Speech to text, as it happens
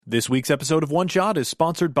This week's episode of One Shot is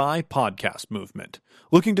sponsored by Podcast Movement.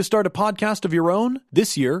 Looking to start a podcast of your own?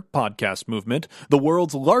 This year, Podcast Movement, the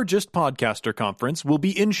world's largest podcaster conference, will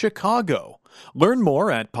be in Chicago. Learn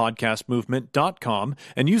more at podcastmovement.com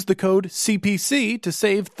and use the code CPC to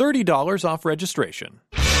save $30 off registration.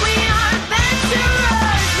 We are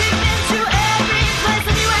adventurers. We've been to every place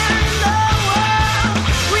anywhere in the world.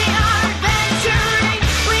 We are adventuring.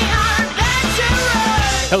 We are adventurers.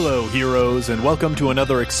 Hello, heroes, and welcome to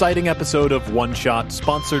another exciting episode of One Shot,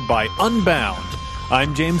 sponsored by Unbound.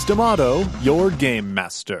 I'm James D'Amato, your Game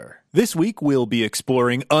Master. This week, we'll be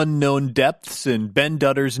exploring unknown depths in Ben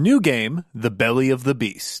Dutter's new game, The Belly of the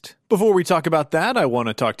Beast. Before we talk about that, I want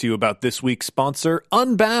to talk to you about this week's sponsor,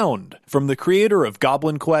 Unbound. From the creator of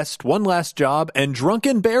Goblin Quest, One Last Job, and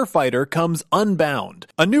Drunken Bear Fighter comes Unbound,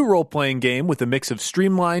 a new role-playing game with a mix of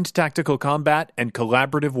streamlined tactical combat and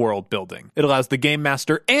collaborative world building. It allows the game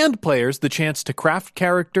master and players the chance to craft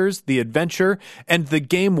characters, the adventure, and the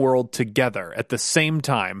game world together at the same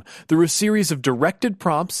time through a series of directed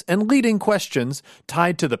prompts and leading questions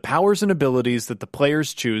tied to the powers and abilities that the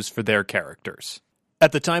players choose for their characters.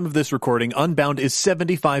 At the time of this recording, Unbound is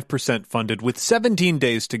 75% funded with 17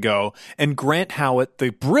 days to go, and Grant Howitt, the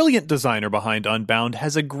brilliant designer behind Unbound,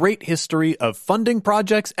 has a great history of funding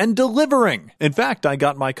projects and delivering. In fact, I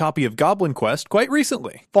got my copy of Goblin Quest quite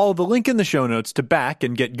recently. Follow the link in the show notes to back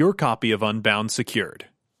and get your copy of Unbound secured.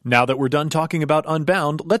 Now that we're done talking about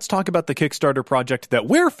Unbound, let's talk about the Kickstarter project that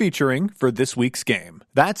we're featuring for this week's game.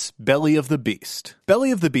 That's Belly of the Beast. Belly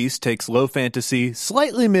of the Beast takes low fantasy,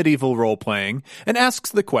 slightly medieval role-playing and asks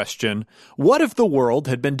the question, what if the world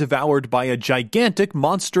had been devoured by a gigantic,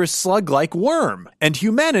 monstrous slug-like worm, and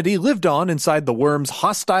humanity lived on inside the worm's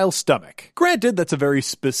hostile stomach? Granted, that's a very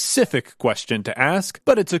specific question to ask,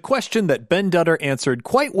 but it's a question that Ben Dutter answered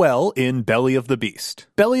quite well in Belly of the Beast.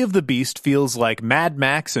 Belly of the Beast feels like Mad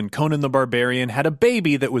Max and Conan the Barbarian had a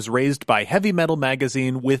baby that was raised by Heavy Metal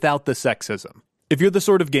Magazine without the sexism. If you're the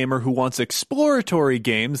sort of gamer who wants exploratory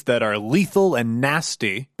games that are lethal and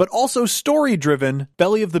nasty, but also story-driven,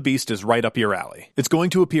 Belly of the Beast is right up your alley. It's going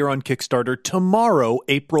to appear on Kickstarter tomorrow,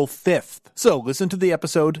 April 5th. So listen to the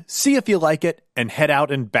episode, see if you like it, and head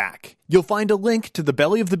out and back. You'll find a link to the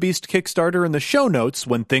Belly of the Beast Kickstarter in the show notes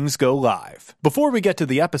when things go live. Before we get to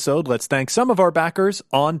the episode, let's thank some of our backers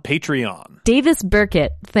on Patreon. Davis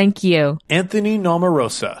Burkett, thank you. Anthony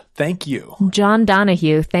Nomarosa, thank you. John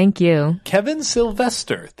Donahue, thank you. Kevin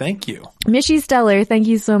Sylvester, thank you. Mishy Stellar, thank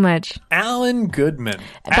you so much. Alan Goodman.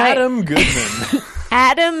 Adam Goodman.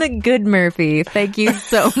 Adam Goodmurphy, thank you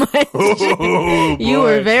so much. Oh, you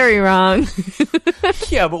were very wrong.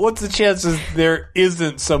 Yeah, but what's the chances there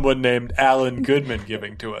isn't someone named Alan Goodman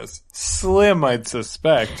giving to us? Slim, I'd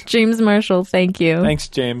suspect. James Marshall, thank you. Thanks,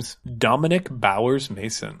 James. Dominic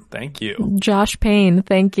Bowers-Mason, thank you. Josh Payne,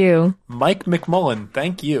 thank you. Mike McMullen,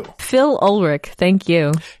 thank you. Phil Ulrich, thank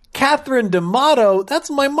you. Catherine D'Amato, that's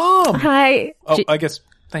my mom. Hi. Oh, I guess,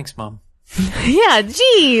 thanks, Mom. Yeah,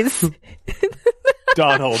 jeez.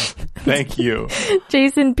 Donald, thank you.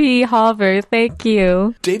 Jason P. Halver, thank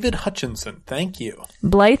you. David Hutchinson, thank you.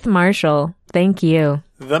 Blythe Marshall, thank you.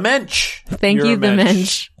 The Mensch. Thank You're you, a The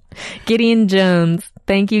Mensch. Gideon Jones,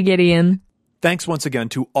 thank you, Gideon. Thanks once again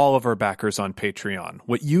to all of our backers on Patreon.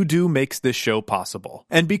 What you do makes this show possible.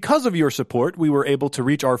 And because of your support, we were able to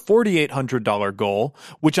reach our $4,800 goal,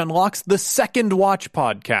 which unlocks the Second Watch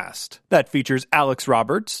podcast. That features Alex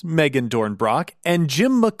Roberts, Megan Dornbrock, and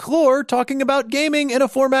Jim McClure talking about gaming in a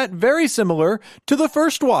format very similar to the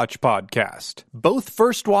First Watch podcast. Both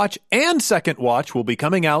First Watch and Second Watch will be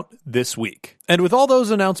coming out this week. And with all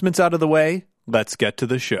those announcements out of the way, let's get to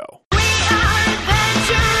the show.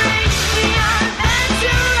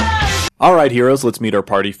 All right, heroes, let's meet our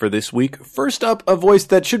party for this week. First up, a voice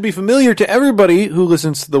that should be familiar to everybody who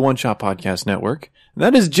listens to the One Shot Podcast Network. And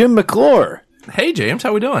that is Jim McClure. Hey, James,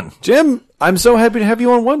 how we doing? Jim, I'm so happy to have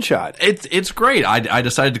you on One Shot. It's great. I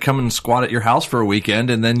decided to come and squat at your house for a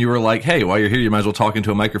weekend, and then you were like, hey, while you're here, you might as well talk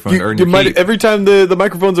into a microphone to earn your keep. Every time the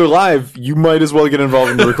microphones are live, you might as well get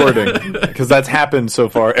involved in the recording. Because that's happened so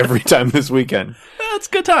far every time this weekend. It's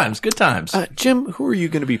good times, good times. Jim, who are you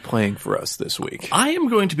going to be playing for us this week? I am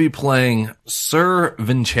going to be playing Sir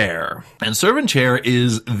Vinchair. And Sir Vinchair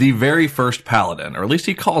is the very first paladin, or at least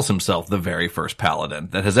he calls himself the very first paladin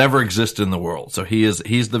that has ever existed in the world. So he's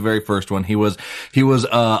the very first one. He was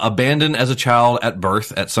abandoned as a child at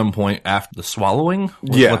birth at some point after the swallowing.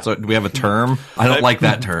 Do we have a term? I don't like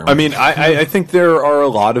that term. I mean, I think there are a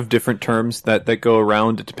lot of different terms that go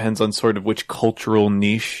around. It depends on sort of which cultural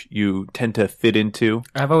niche you tend to fit into.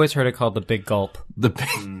 I've always heard it called the big gulp. The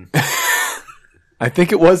big... I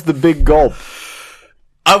think it was the big gulp.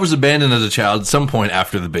 I was abandoned as a child at some point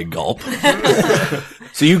after the big gulp.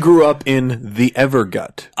 So you grew up in the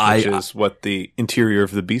Evergut, I- which is what the interior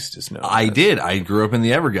of the beast is known I as. did. I grew up in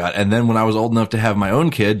the Evergut. And then when I was old enough to have my own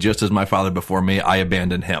kid, just as my father before me, I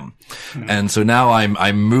abandoned him. And so now I'm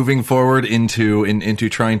moving forward into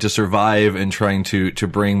trying to survive and trying to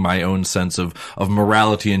bring my own sense of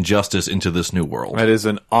morality and justice into this new world. That is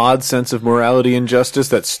an odd sense of morality and justice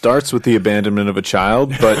that starts with the abandonment of a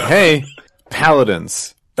child, but hey,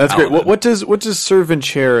 paladins. That's great. Paladin. What does Sir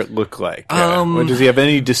Vinchair look like? Does he have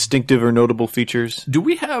any distinctive or notable features? Do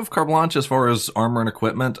we have carte blanche as far as armor and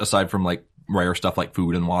equipment, aside from like rare stuff like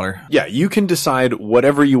food and water? Yeah, you can decide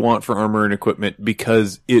whatever you want for armor and equipment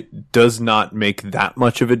because it does not make that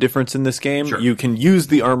much of a difference in this game. Sure. You can use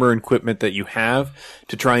the armor and equipment that you have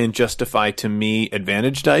to try and justify to me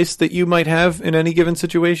advantage dice that you might have in any given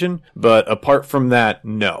situation. But apart from that,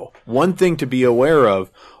 no. One thing to be aware of,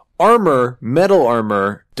 metal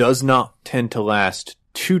armor does not tend to last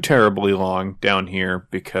too terribly long down here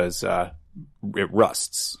because it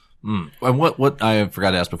rusts. And what I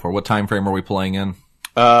forgot to ask before, what time frame are we playing in?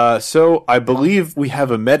 So I believe we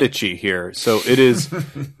have a Medici here. So it is,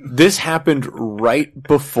 this happened right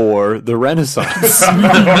before the Renaissance,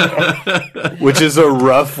 which is a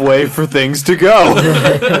rough way for things to go.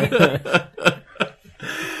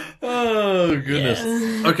 Oh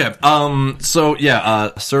goodness. Okay. So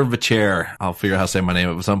yeah, Sir Vinchair. I'll figure out how to say my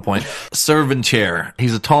name at some point. Sir Vinchair.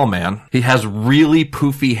 He's a tall man. He has really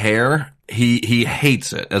poofy hair. He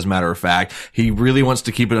hates it, as a matter of fact. He really wants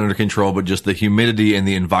to keep it under control, but just the humidity in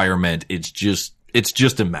the environment, it's just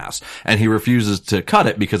a mess. And he refuses to cut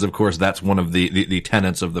it because, of course, that's one of the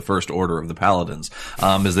tenets of the First Order of the Paladins,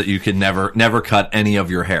 is that you can never cut any of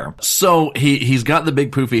your hair. So he's got the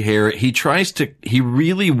big poofy hair. He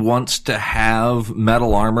really wants to have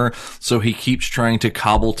metal armor, so he keeps trying to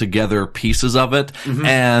cobble together pieces of it.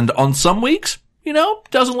 And on some weeks,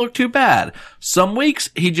 doesn't look too bad. Some weeks,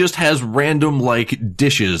 he just has random,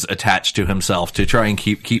 dishes attached to himself to try and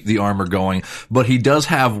keep the armor going. But he does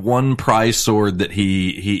have one prize sword that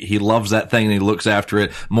he loves that thing and he looks after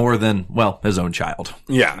it more than, his own child.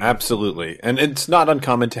 Yeah, absolutely. And it's not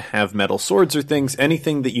uncommon to have metal swords or things.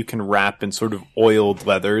 Anything that you can wrap in sort of oiled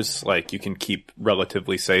leathers, you can keep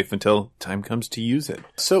relatively safe until time comes to use it.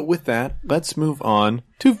 So with that, let's move on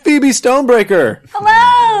to Phoebe Stonebreaker.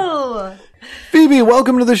 Hello! Phoebe,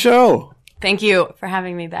 welcome to the show. Thank you for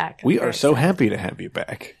having me back. We are so happy to have you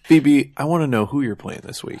back. Phoebe, I want to know who you're playing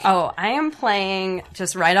this week. Oh, I am playing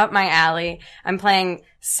just right up my alley. I'm playing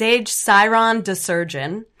Sage Siron de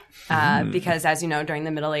Surgeon. Because as you know, during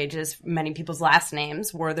the Middle Ages, many people's last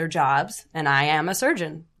names were their jobs, and I am a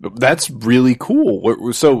surgeon. That's really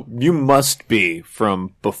cool. So you must be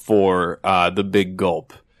from before the Big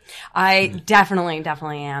Gulp. I definitely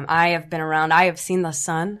am. I have been around. I have seen the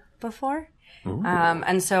sun before.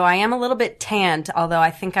 And so I am a little bit tanned, although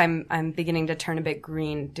I think I'm beginning to turn a bit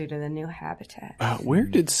green due to the new habitat. Where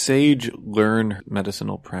did Sage learn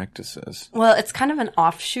medicinal practices? Well, it's kind of an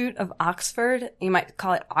offshoot of Oxford. You might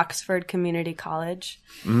call it Oxford Community College.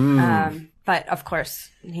 But of course,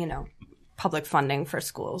 public funding for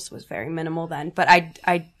schools was very minimal then. But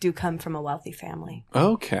I do come from a wealthy family.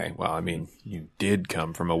 Okay. Well, I mean, you did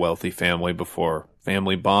come from a wealthy family before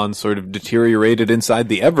family bonds sort of deteriorated inside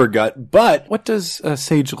the Evergut. But what does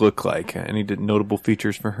Sage look like? Any notable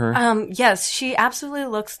features for her? Yes, she absolutely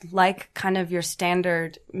looks like kind of your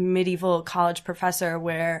standard medieval college professor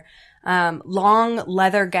where long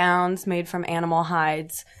leather gowns made from animal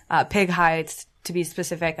hides, pig hides to be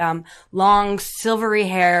specific, long silvery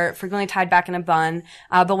hair frequently tied back in a bun.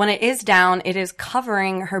 But when it is down, it is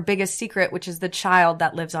covering her biggest secret, which is the child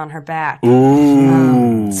that lives on her back.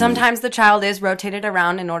 Ooh. Sometimes the child is rotated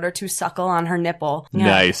around in order to suckle on her nipple. Yeah.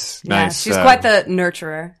 Nice. Yeah, Nice. she's quite the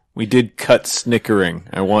nurturer. We did cut snickering.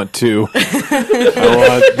 I want the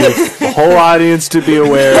whole audience to be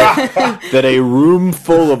aware that a room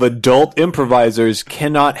full of adult improvisers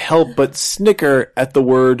cannot help but snicker at the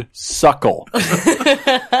word suckle.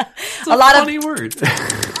 A lot of Funny word. in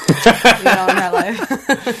her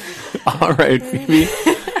life. All right, Phoebe.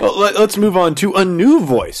 Well, let's move on to a new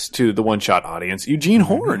voice to the one-shot audience, Eugene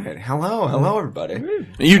Horn. Hello, everybody.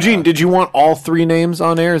 Eugene, did you want all three names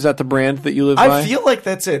on air? Is that the brand that you live by? I feel like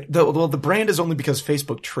that's it. The brand is only because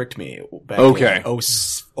Facebook tricked me back Okay. in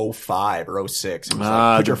 05 or 06. It was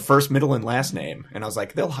like, put your first, middle, and last name. And I was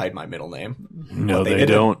like, they'll hide my middle name. No, But they didn't.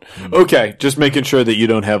 don't. Okay, just making sure that you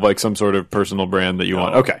don't have some sort of personal brand that you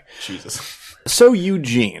want. Okay. Jesus. So,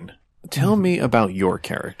 Eugene, tell me about your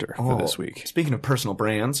character for this week. Speaking of personal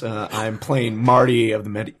brands, I'm playing Marty of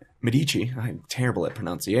the Medici. I'm terrible at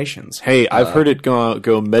pronunciations. Hey, I've heard it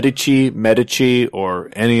go Medici, or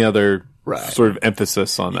any other sort of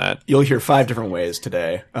emphasis on that. You'll hear 5 different ways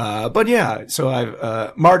today. But yeah,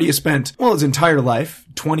 so Marty has spent, his entire life,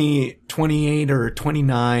 28 or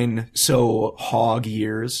 29 hog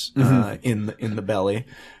years, in the belly.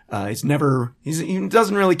 He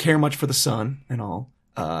doesn't really care much for the sun and all.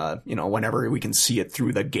 Whenever we can see it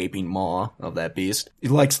through the gaping maw of that beast. He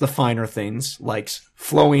likes the finer things, likes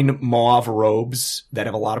flowing mauve robes that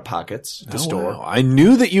have a lot of pockets to store. Wow. I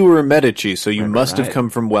knew that you were a Medici, so you must have come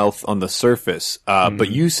from wealth on the surface.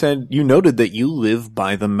 But you noted that you live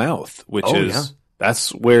by the mouth, which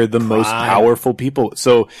that's where the most powerful people.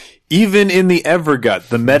 So even in the Evergut,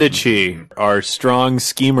 the Medici are strong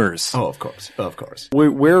schemers. Oh, of course.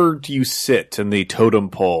 Where do you sit in the totem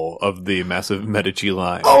pole of the massive Medici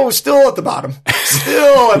line? Oh, still at the bottom.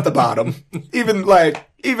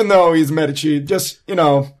 Even though he's Medici, just,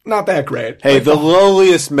 not that great. Hey, the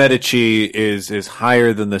lowliest Medici is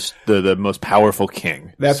higher than the most powerful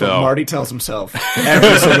king. That's what Marty tells himself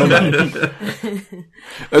every single night.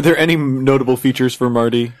 Are there any notable features for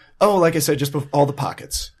Marty? Oh, like I said, just all the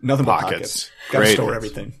pockets. Nothing but pockets. Gotta store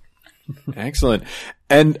everything. Excellent.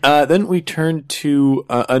 And then we turn to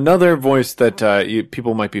another voice that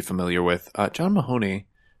people might be familiar with, John Mahoney.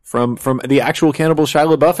 From the actual Cannibal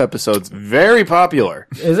Shia LaBeouf episodes. Very popular.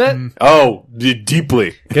 Is it? Oh,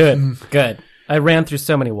 deeply. Good. I ran through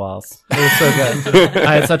so many walls. It was so good.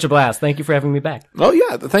 I had such a blast. Thank you for having me back. Oh,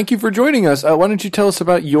 yeah. Thank you for joining us. Why don't you tell us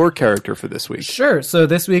about your character for this week? Sure. So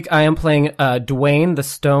this week I am playing Dwayne the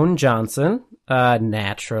Stone Johnson,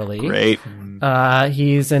 naturally. Great.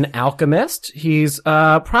 He's an alchemist. He's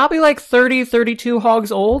probably like 30, 32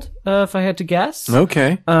 hogs old, if I had to guess.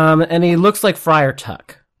 Okay. And he looks like Friar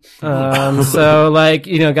Tuck. So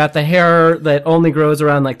got the hair that only grows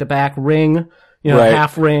around like the back ring,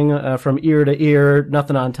 half ring, from ear to ear,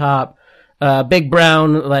 nothing on top. Big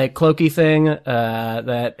brown, like cloaky thing,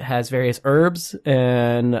 that has various herbs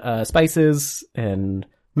and, spices and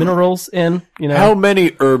minerals in, How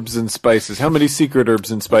many herbs and spices? How many secret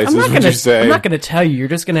herbs and spices would you say? I'm not gonna tell you. You're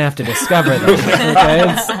just gonna have to discover them.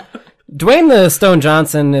 Okay? Dwayne the Stone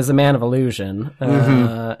Johnson is a man of illusion.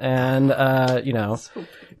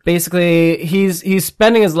 Basically, he's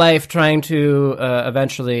spending his life trying to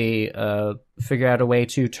eventually figure out a way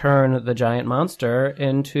to turn the giant monster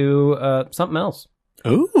into something else.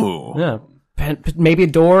 Ooh. Yeah. Maybe a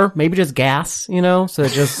door, maybe just gas, so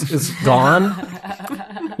it just is gone.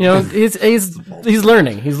 He's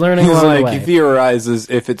learning. He's learning along the way. He theorizes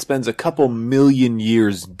if it spends a couple million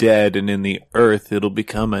years dead and in the earth, it'll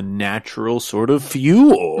become a natural sort of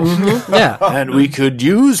fuel. Mm-hmm. Yeah. And we could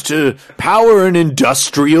use to power an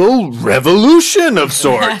industrial revolution of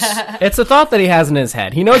sorts. It's a thought that he has in his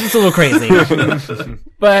head. He knows it's a little crazy.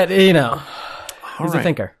 But, he's a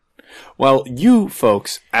thinker. Well, you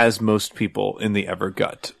folks, as most people in the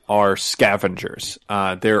Evergut, are scavengers.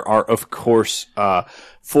 There are, of course,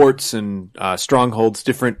 forts and strongholds,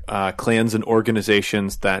 different clans and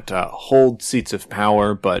organizations that hold seats of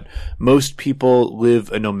power, but most people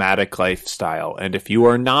live a nomadic lifestyle. And if you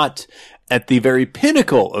are not at the very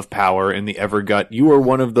pinnacle of power in the Evergut, you are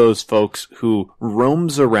one of those folks who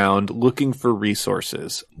roams around looking for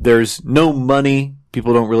resources. There's no money.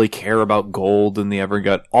 People don't really care about gold in the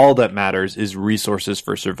Evergut. All that matters is resources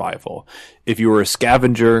for survival. If you are a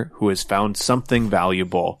scavenger who has found something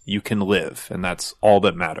valuable, you can live, and that's all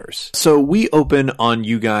that matters. So we open on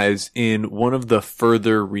you guys in one of the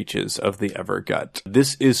further reaches of the Evergut.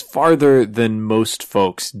 This is farther than most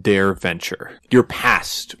folks dare venture. You're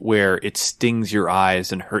past where it stings your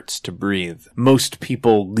eyes and hurts to breathe. Most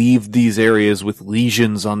people leave these areas with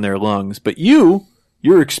lesions on their lungs, but you're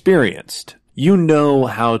experienced. You know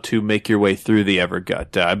how to make your way through the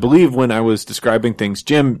Evergut. I believe when I was describing things,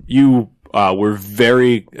 Jim, you were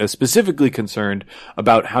very specifically concerned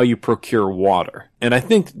about how you procure water. And I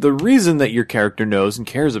think the reason that your character knows and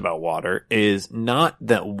cares about water is not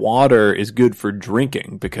that water is good for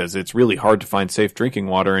drinking, because it's really hard to find safe drinking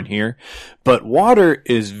water in here, but water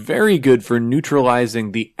is very good for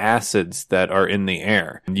neutralizing the acids that are in the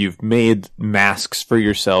air. You've made masks for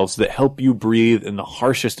yourselves that help you breathe in the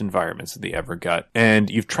harshest environments of the Evergut, and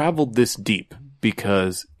you've traveled this deep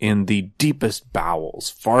because in the deepest bowels,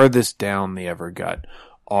 farthest down the Evergut,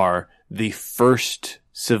 are the first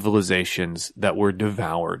civilizations that were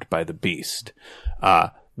devoured by the beast.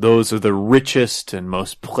 Those are the richest and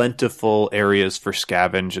most plentiful areas for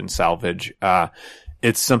scavenge and salvage.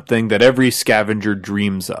 It's something that every scavenger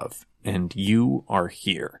dreams of. and you are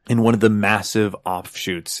here in one of the massive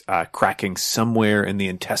offshoots, cracking somewhere in the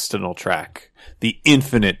intestinal tract, the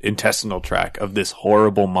infinite intestinal tract of this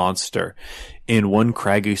horrible monster. In one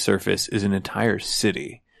craggy surface is an entire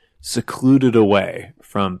city, secluded away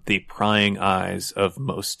from the prying eyes of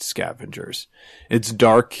most scavengers. It's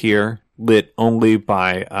dark here, lit only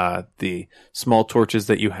by the small torches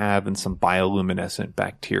that you have and some bioluminescent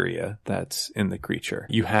bacteria that's in the creature.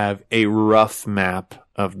 You have a rough map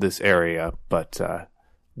of this area, but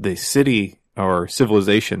the city or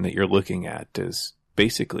civilization that you're looking at is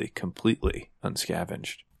basically completely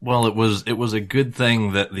unscavenged. Well, it was a good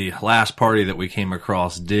thing that the last party that we came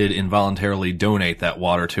across did involuntarily donate that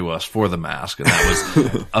water to us for the mask. And that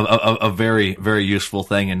was a very, very useful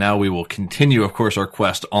thing. And now we will continue, of course, our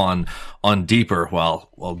quest on deeper while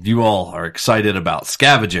you all are excited about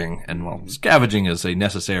scavenging. And while scavenging is a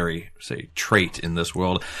necessary, trait in this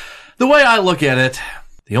world. The way I look at it,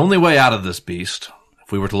 the only way out of this beast,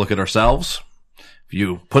 if we were to look at ourselves, if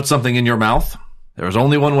you put something in your mouth, there is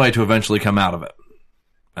only one way to eventually come out of it.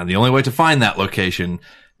 And the only way to find that location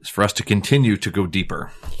is for us to continue to go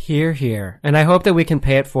deeper. Here, here. And I hope that we can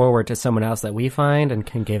pay it forward to someone else that we find and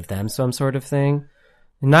can give them some sort of thing.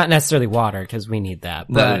 Not necessarily water, because we need that.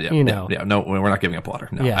 But, no, we're not giving up water.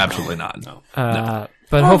 No, absolutely not. No.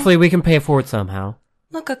 But hopefully we can pay it forward somehow.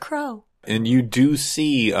 Look, a crow. And you do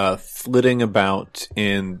see flitting about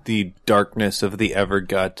in the darkness of the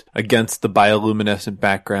Evergut against the bioluminescent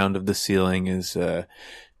background of the ceiling is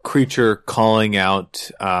creature calling out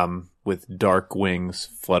with dark wings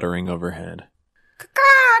fluttering overhead.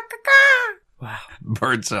 Wow.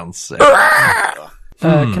 Bird sounds sick.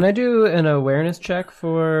 Can I do an awareness check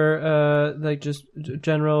for just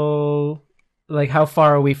general, like how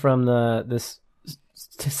far are we from this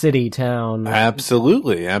city town?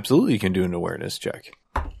 Absolutely you can do an awareness check.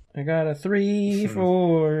 I got a 3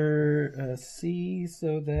 for a C,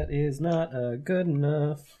 so that is not good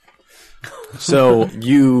enough. So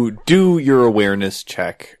you do your awareness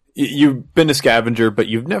check. You've been a scavenger, but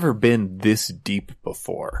you've never been this deep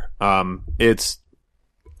before. It's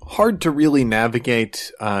hard to really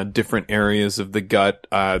navigate different areas of the gut.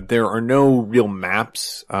 There are no real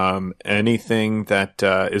maps. Anything that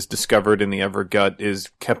is discovered in the Evergut is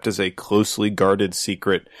kept as a closely guarded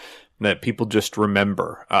secret that people just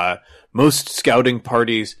remember. Most scouting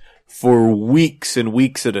parties, for weeks and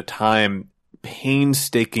weeks at a time,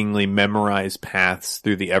 painstakingly memorize paths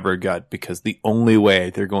through the Evergut because the only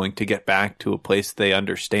way they're going to get back to a place they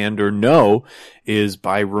understand or know is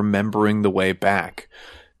by remembering the way back.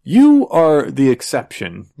 You are the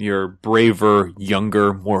exception. You're braver,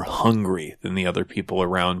 younger, more hungry than the other people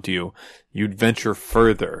around you. You'd venture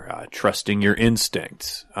further, trusting your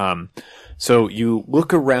instincts. So you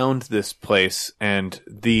look around this place and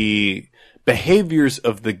the behaviors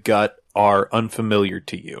of the gut are unfamiliar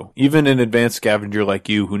to you. Even an advanced scavenger like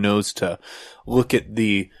you who knows to look at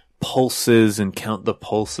the pulses and count the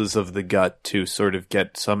pulses of the gut to sort of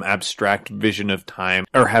get some abstract vision of time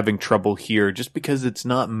are having trouble here just because it's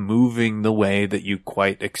not moving the way that you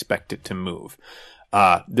quite expect it to move.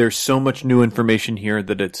 There's so much new information here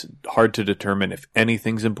that it's hard to determine if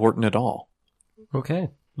anything's important at all. Okay.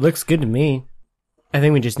 Looks good to me. I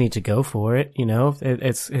think we just need to go for it,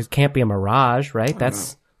 It can't be a mirage, right?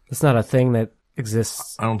 That's not a thing that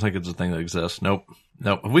exists. I don't think it's a thing that exists. Nope.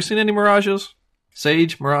 Have we seen any mirages?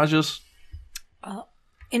 Sage mirages?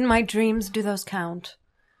 In my dreams, do those count?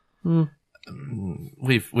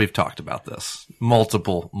 We've talked about this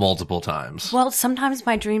multiple times. Well, sometimes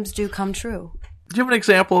my dreams do come true. Do you have an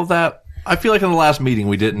example of that? I feel like in the last meeting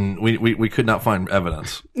we could not find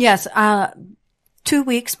evidence. Yes. 2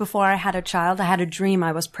 weeks before I had a child, I had a dream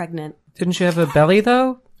I was pregnant. Didn't you have a belly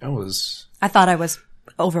though? I thought I was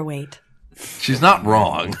overweight. She's not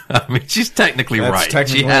wrong. I mean, she's technically right.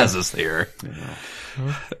 She has us here.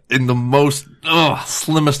 In the most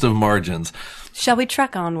slimmest of margins. Shall we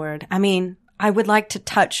trek onward? I mean, I would like to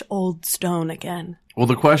touch old stone again. Well,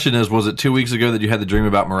 the question is, was it 2 weeks ago that you had the dream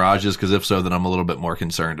about mirages? Because if so, then I'm a little bit more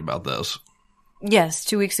concerned about this. Yes,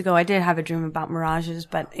 2 weeks ago I did have a dream about mirages,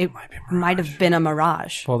 but it might have been a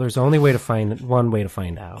mirage. Well, there's only one way to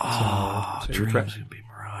find out. So dreams can be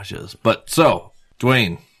mirages. But so,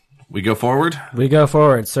 Dwayne, we go forward? We go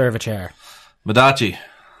forward, serve a chair. Madachi.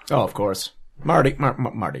 Oh, of course. Marty.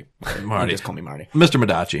 Marty. Just call me Marty. Mr.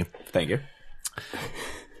 Madachi. Thank you.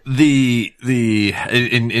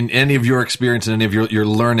 In any of your experience and any of your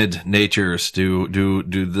learned natures,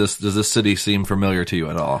 does this city seem familiar to you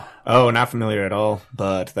at all? Oh, not familiar at all,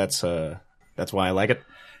 but that's why I like it.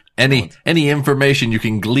 Any information you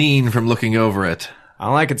can glean from looking over it?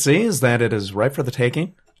 All I can see is that it is ripe for the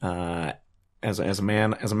taking. as a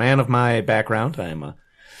man of my background,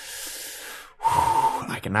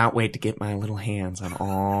 I cannot wait to get my little hands on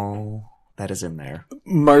all that is in there.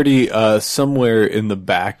 Marty, somewhere in the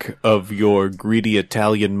back of your greedy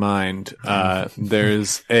Italian mind,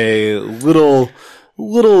 there's a little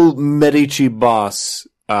Medici boss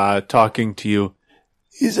talking to you.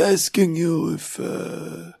 He's asking you if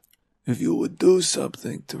you would do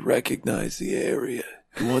something to recognize the area.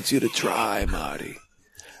 He wants you to try, Marty.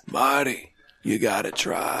 Marty, you gotta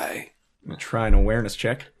try. I'm gonna try an awareness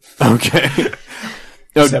check. Okay.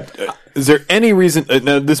 Now, is there any reason?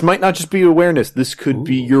 Now, this might not just be awareness. This could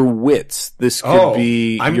be your wits. This could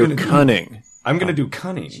be your cunning. I'm gonna do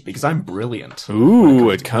cunning because I'm brilliant.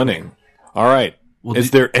 Ooh, at cunning. All right. Well,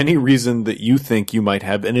 is there any reason that you think you might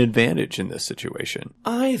have an advantage in this situation?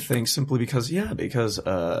 I think simply because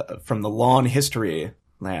from the long history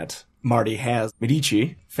that Marty has,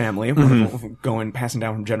 Medici family, passing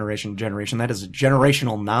down from generation to generation, that is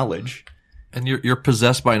generational knowledge. And you're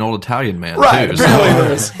possessed by an old Italian man, right? Too,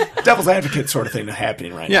 There's devil's advocate sort of thing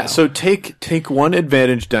happening right now. Yeah. So take one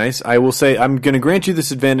advantage dice. I will say I'm going to grant you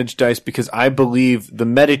this advantage dice because I believe the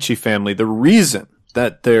Medici family. The reason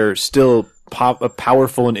that they're still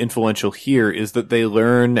powerful and influential here is that they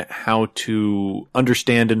learn how to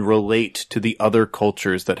understand and relate to the other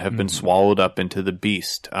cultures that have been swallowed up into the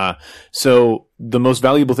beast. So the most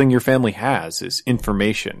valuable thing your family has is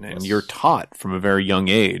information, and you're taught from a very young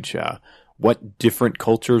age what different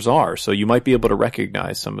cultures are. So you might be able to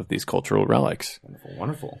recognize some of these cultural relics.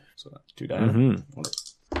 Wonderful. So that's 2 down.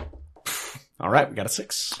 All right, we got a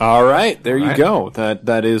 6. All right, there you go.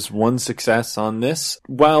 That is one success on this.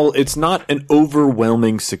 While it's not an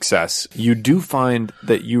overwhelming success, you do find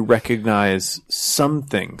that you recognize some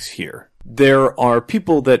things here. There are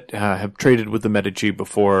people that have traded with the Medici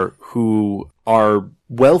before who are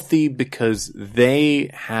wealthy because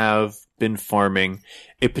they have been farming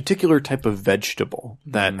a particular type of vegetable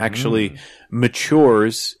that actually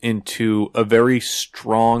matures into a very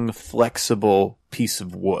strong, flexible piece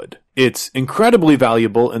of wood. It's incredibly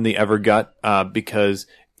valuable in the Evergut because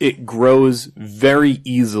it grows very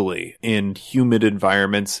easily in humid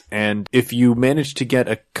environments, and if you manage to get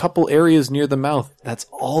a couple areas near the mouth, that's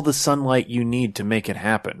all the sunlight you need to make it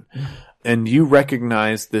happen. And you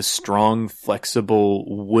recognize this strong, flexible,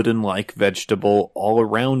 wooden-like vegetable all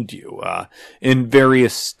around you, in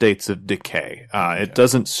various states of decay. It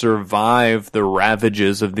doesn't survive the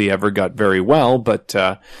ravages of the Evergut very well, but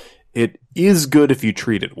it is good if you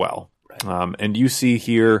treat it well. And you see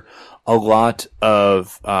here a lot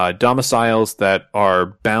of domiciles that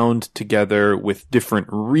are bound together with different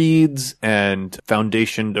reeds and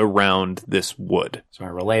foundationed around this wood. So I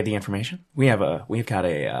relay the information. We've got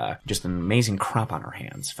just an amazing crop on our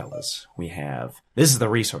hands, fellas. This is the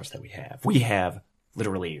resource that we have. We have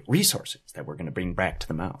literally resources that we're going to bring back to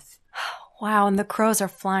the mouth. Wow, and the crows are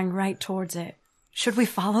flying right towards it. Should we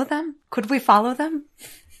follow them? Could we follow them?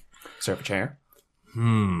 Serve a chair.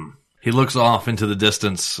 He looks off into the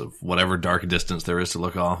distance, of whatever dark distance there is to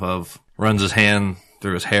look off of, runs his hand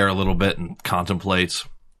through his hair a little bit and contemplates.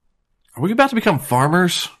 Are we about to become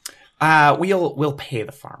farmers? We'll pay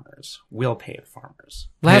the farmers.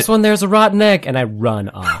 Last one, there's a rotten egg, and I run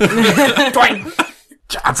off.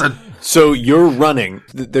 Johnson! So you're running.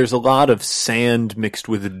 There's a lot of sand mixed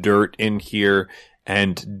with dirt in here,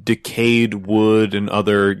 and decayed wood and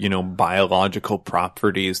other, biological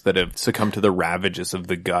properties that have succumbed to the ravages of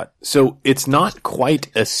the gut. So it's not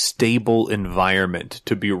quite a stable environment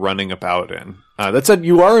to be running about in. That said,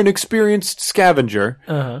 you are an experienced scavenger.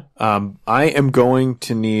 I am going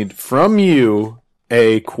to need from you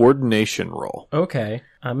a coordination roll. Okay,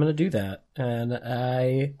 I'm going to do that. And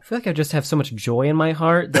I feel like I just have so much joy in my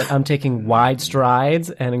heart that I'm taking wide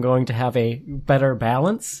strides and I'm going to have a better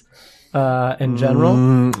balance. In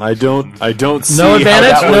general, I don't see no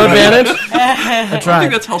advantage. No advantage. I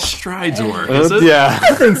think that's how strides work. Is it? Yeah,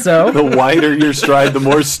 I think so. The wider your stride, the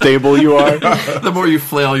more stable you are. The more you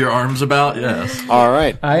flail your arms about. Yes. All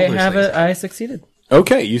right. I succeeded.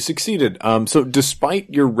 Okay, you succeeded. So despite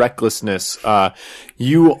your recklessness,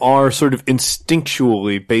 you are sort of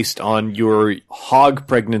instinctually, based on your hog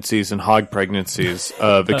pregnancies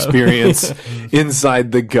of experience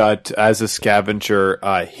inside the gut as a scavenger,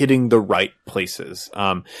 hitting the right places.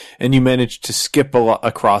 And you manage to skip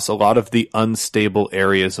across a lot of the unstable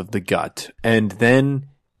areas of the gut. And then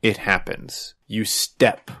it happens. You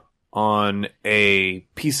step on a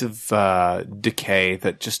piece of decay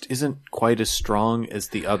that just isn't quite as strong as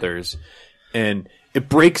the others, and it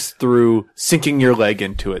breaks through, sinking your leg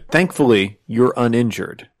into it. Thankfully, you're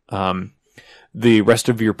uninjured. The rest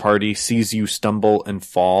of your party sees you stumble and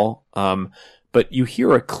fall, but you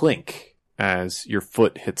hear a clink as your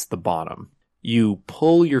foot hits the bottom. You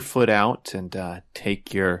pull your foot out and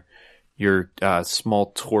take your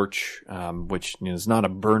small torch, which is not a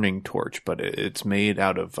burning torch, but it's made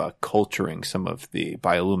out of culturing some of the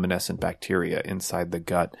bioluminescent bacteria inside the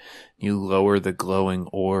gut. You lower the glowing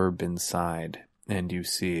orb inside, and you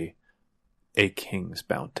see a king's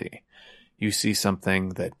bounty. You see something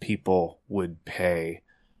that people would pay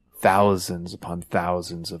thousands upon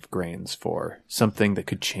thousands of grains for, something that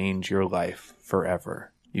could change your life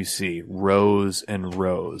forever. You see rows and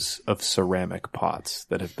rows of ceramic pots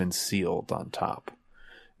that have been sealed on top,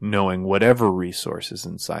 knowing whatever resources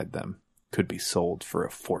inside them could be sold for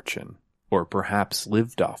a fortune, or perhaps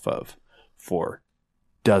lived off of for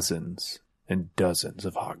dozens and dozens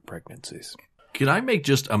of hog pregnancies. Can I make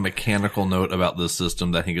just a mechanical note about this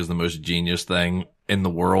system that I think is the most genius thing in the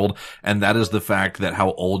world? And that is the fact that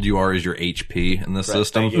how old you are is your HP in this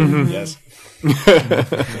system. Yes.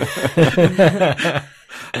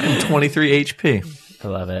 23 HP. I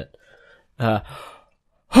love it.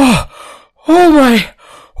 Oh my!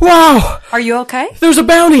 Wow! Are you okay? There's a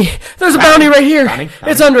bounty! There's a bounty right here!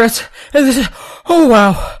 It's under us! Oh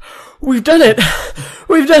wow! We've done it!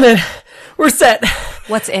 We've done it! We're set!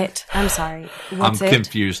 What's it? I'm sorry. What's I'm it?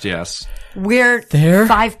 confused, yes. We're There?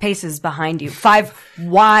 5 paces behind you. 5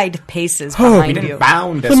 wide paces behind you.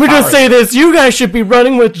 Bound as Let me far just as- say this, you guys should be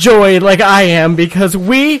running with joy like I am because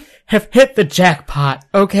we have hit the jackpot,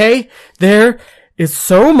 okay? There is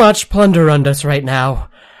so much plunder on us right now.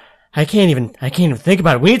 I can't even think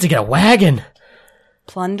about it. We need to get a wagon.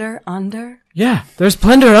 Plunder under? Yeah, there's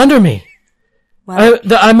plunder under me. Well,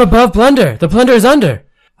 I'm above plunder. The plunder is under.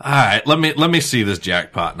 All right, let me see this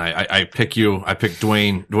jackpot, and I pick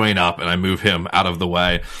Dwayne up, and I move him out of the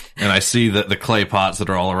way, and I see the clay pots that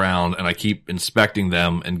are all around, and I keep inspecting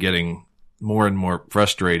them and getting more and more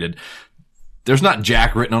frustrated. There's not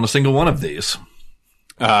Jack written on a single one of these.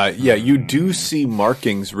 Yeah, you do see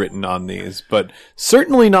markings written on these, but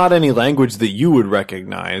certainly not any language that you would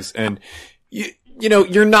recognize. And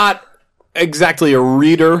you're not exactly a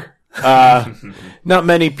reader. Not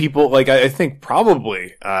many people, I think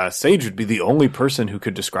probably, Sage would be the only person who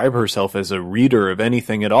could describe herself as a reader of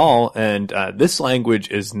anything at all. And, this language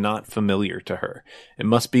is not familiar to her. It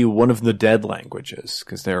must be one of the dead languages,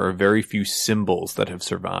 because there are very few symbols that have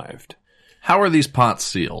survived. How are these pots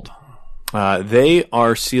sealed? They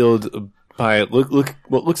are sealed by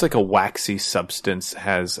what looks like a waxy substance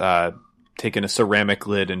has taken a ceramic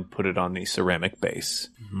lid and put it on the ceramic base.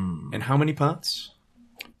 And how many pots?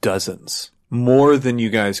 Dozens. More than you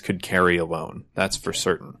guys could carry alone. That's for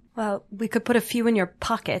certain. well, we could put a few in your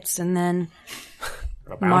pockets and then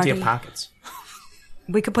A bounty of Marty. pockets.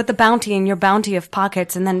 we could put the bounty in your bounty of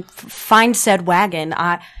pockets and then find said wagon.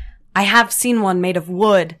 I have seen one made of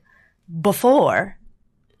wood before.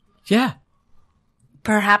 Yeah.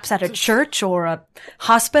 Perhaps at a church or a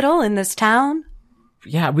hospital in this town.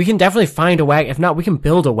 Yeah, we can definitely find a wagon. If not, we can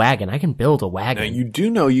build a wagon. I can build a Now, wagon. you do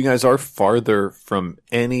know you guys are farther from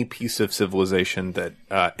any piece of civilization that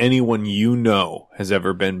anyone you know has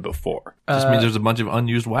ever been before. This means there's a bunch of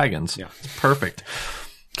unused wagons. Yeah. It's perfect.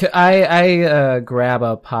 I grab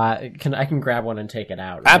a pot. I can grab one and take it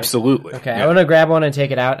out, right? Absolutely. Okay, Yeah. I want to grab one and take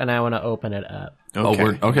it out, and I want to open it up.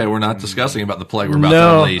 Okay. We're not discussing about the plague we're about to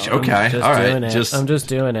No, unleash. Okay, I'm just all right. doing it. I'm just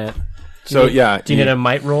doing it. So, yeah. Do you need a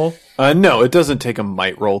might roll? No, it doesn't take a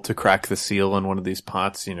might roll to crack the seal on one of these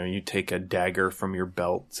pots. You know, you take a dagger from your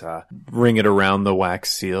belt, ring it around the wax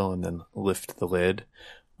seal, and then lift the lid.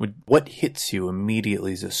 What hits you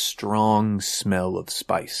immediately is a strong smell of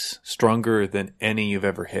spice, stronger than any you've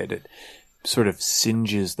ever hit. It sort of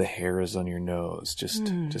singes the hairs on your nose,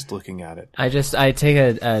 just looking at it. I take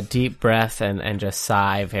a deep breath and just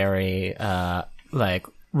sigh very,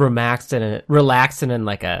 relaxed and in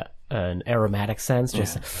like an aromatic sense.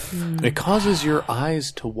 Just It causes your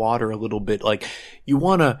eyes to water a little bit. Like you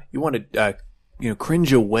wanna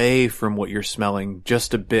cringe away from what you're smelling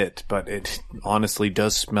just a bit, but it honestly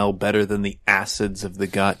does smell better than the acids of the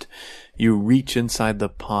gut. You reach inside the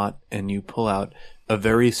pot and you pull out a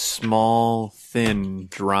very small, thin,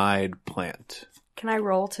 dried plant. Can I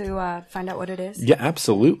roll to find out what it is? Yeah,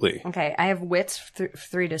 absolutely. Okay, I have wits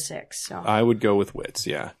 3 to 6. So I would go with wits,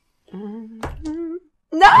 yeah. no.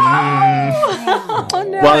 Oh,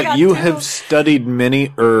 no, I Well, got you 2. have studied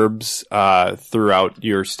many herbs throughout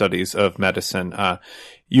your studies of medicine.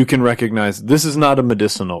 you can recognize this is not a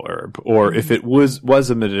medicinal herb, or if it was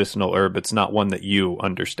a medicinal herb, it's not one that you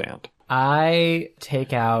understand. I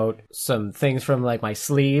take out some things from like my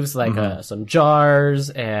sleeves, like some jars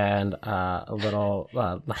and a little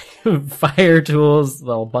fire tools,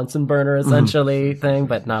 little Bunsen burner essentially thing,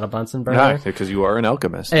 but not a Bunsen burner. Yeah, because you are an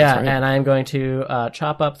alchemist. Yeah, right. and I'm going to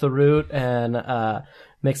chop up the root and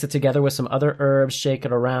mix it together with some other herbs, shake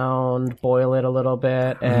it around, boil it a little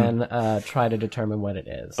bit, and try to determine what it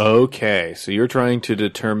is. Okay, so you're trying to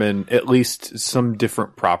determine at least some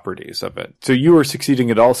different properties of it. So you are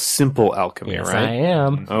succeeding at all simple alchemy, Yes, right? I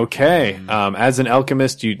am. Okay. As an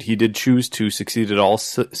alchemist, he did choose to succeed at all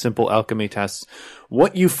simple alchemy tests.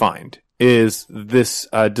 What you find is this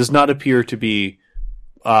does not appear to be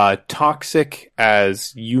toxic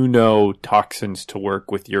as you know toxins to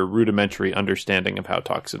work with your rudimentary understanding of how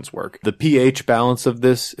toxins work. The pH balance of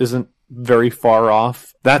this isn't very far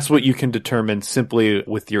off. That's what you can determine simply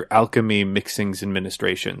with your alchemy mixings and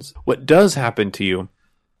ministrations. What does happen to you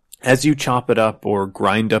as you chop it up or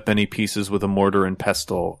grind up any pieces with a mortar and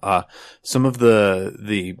pestle, some of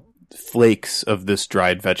the flakes of this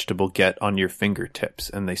dried vegetable get on your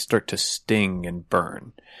fingertips and they start to sting and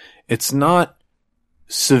burn. It's not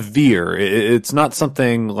severe. It's not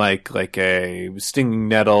something like a stinging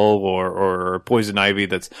nettle or poison ivy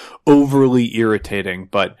that's overly irritating,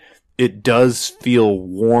 but it does feel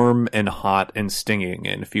warm and hot and stinging.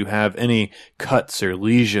 And if you have any cuts or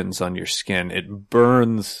lesions on your skin, it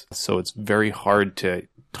burns, so it's very hard to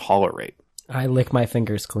tolerate. I lick my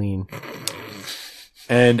fingers clean.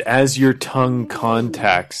 And as your tongue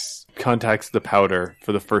contacts the powder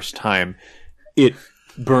for the first time, it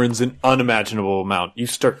burns an unimaginable amount. You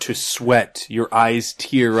start to sweat, your eyes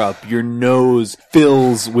tear up, your nose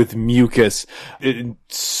fills with mucus.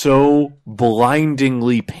 It's so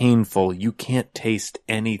blindingly painful, you can't taste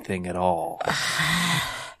anything at all.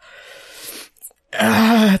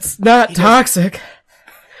 It's not toxic.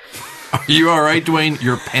 Are you all right, Dwayne?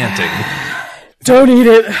 You're panting. Don't eat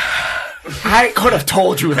it. I could have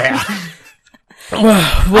told you that.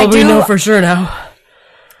 Well, we know for sure now.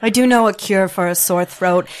 I do know a cure for a sore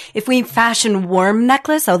throat. If we fashion a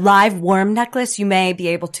live worm necklace, you may be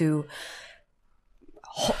able to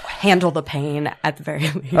handle the pain at the very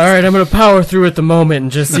least. All right, I'm going to power through at the moment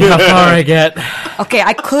and just see how far I get. Okay,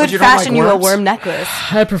 I could you don't fashion like you a worms? worm necklace.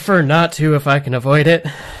 I prefer not to if I can avoid it.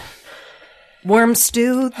 Worm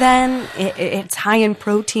stew, then? It's high in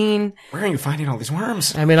protein. Where are you finding all these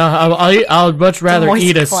worms? I mean, I'll much rather moist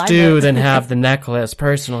eat a climate. stew than have the necklace,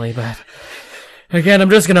 personally, but again,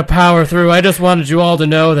 I'm just gonna power through. I just wanted you all to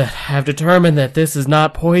know that I've determined that this is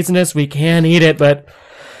not poisonous. We can eat it, but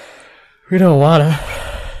we don't wanna.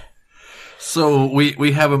 So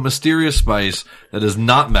we have a mysterious spice that is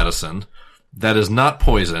not medicine, that is not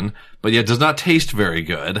poison, but yet does not taste very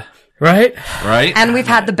good. Right? Right? And we've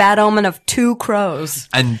had the bad omen of 2 crows.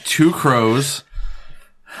 And 2 crows.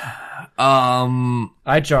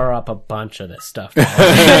 I jar up a bunch of this stuff. There's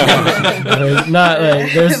not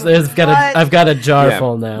like I've got a jar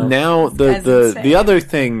full now. Now That's the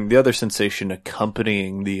insane. the other sensation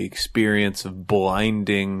accompanying the experience of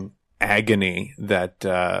blinding agony that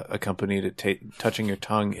accompanied it touching your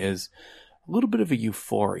tongue is a little bit of a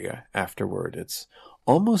euphoria afterward. It's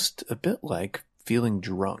almost a bit like feeling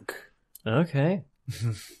drunk. Okay.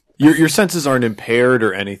 Your senses aren't impaired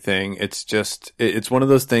or anything. It's just, it's one of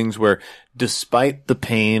those things where despite the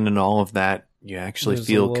pain and all of that, you actually There's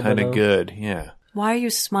a feel little kind bit of of- good. Yeah. Why are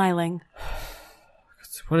you smiling?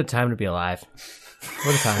 What a time to be alive.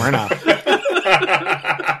 What a time.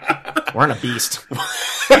 We're in a beast.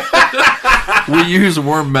 We use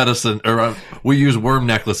worm medicine, or we use worm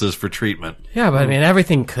necklaces for treatment. Yeah, but I mean,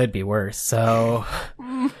 everything could be worse, so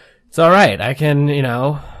it's all right. I can,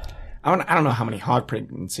 I don't know how many hog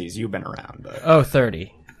pregnancies you've been around, but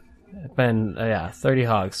 30. I've been, 30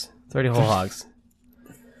 hogs. 30 whole hogs.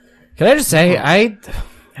 Can I just say, I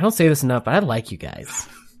don't say this enough, but I like you guys.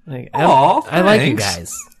 Like, I like you thanks.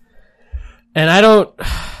 guys. And I don't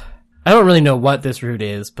really know what this route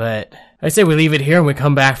is, but I say we leave it here and we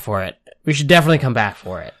come back for it. We should definitely come back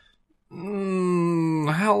for it.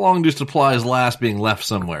 How long do supplies last being left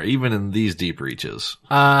somewhere, even in these deep reaches?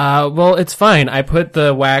 Well, it's fine. I put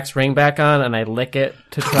the wax ring back on and I lick it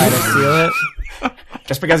to try to seal it.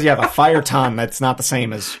 just because you have a fire ton, that's not the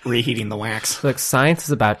same as reheating the wax. Look, science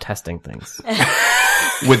is about testing things.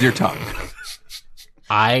 With your tongue.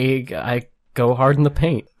 I go hard in the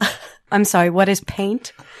paint. I'm sorry, what is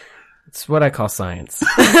paint? It's what I call science.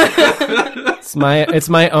 It's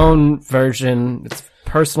my own version. It's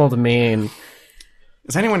personal to me. And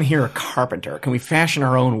Is anyone here a carpenter? Can we fashion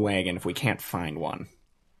our own wagon if we can't find one?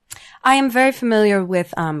 I am very familiar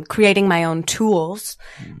with creating my own tools,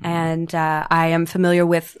 and I am familiar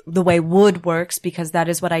with the way wood works because that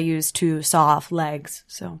is what I use to saw off legs.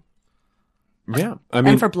 So, Yeah, I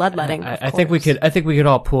mean, and for bloodletting, I think we could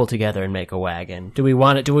all pool together and make a wagon. Do we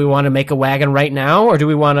want to make a wagon right now, or do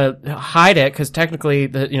we want to hide it? Because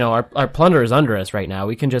technically, our plunder is under us right now.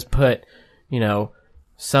 We can just put,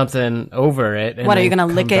 something over it. And What, are you then gonna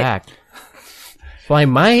come lick it? back. Well, I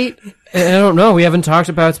might. I don't know. We haven't talked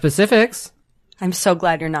about specifics. I'm so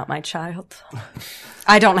glad you're not my child.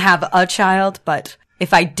 I don't have a child, but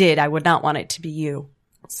if I did, I would not want it to be you.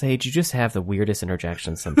 Sage, you just have the weirdest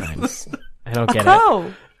interjections sometimes. I don't get it.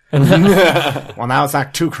 Crow. Well, now it's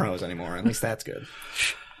not 2 crows anymore. At least that's good.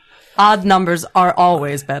 Odd numbers are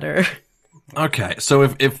always better. Okay, so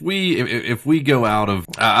if we go out of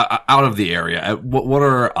the area, what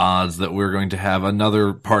are odds that we're going to have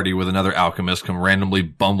another party with another alchemist come randomly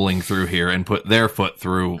bumbling through here and put their foot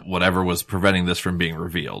through whatever was preventing this from being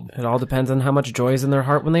revealed? It all depends on how much joy is in their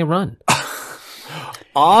heart when they run.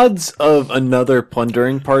 odds of another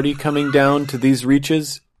plundering party coming down to these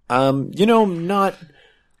reaches, not.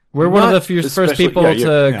 We're one of the few first people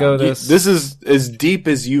to go this. This is as deep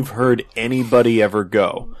as you've heard anybody ever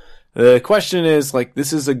go. The question is,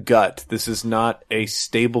 this is a gut. This is not a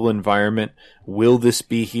stable environment. Will this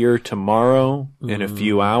be here tomorrow, in a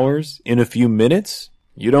few hours, in a few minutes?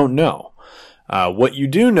 You don't know. What you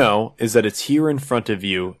do know is that it's here in front of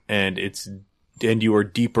you, and you are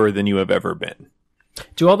deeper than you have ever been.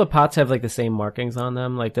 Do all the pots have the same markings on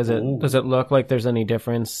them? Does it look like there's any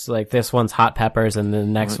difference? Like this one's hot peppers and the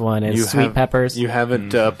next one is sweet peppers? You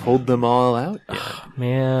haven't pulled them all out yet.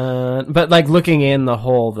 Man. But looking in the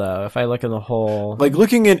hole though, if I look in the hole.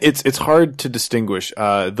 Looking in, it's hard to distinguish.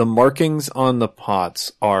 The markings on the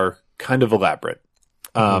pots are kind of elaborate.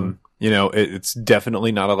 It's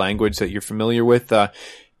definitely not a language that you're familiar with.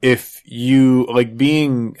 If you,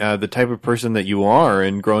 being the type of person that you are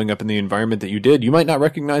and growing up in the environment that you did, you might not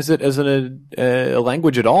recognize it as a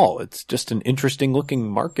language at all. It's just an interesting looking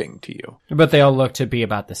marking to you. But they all look to be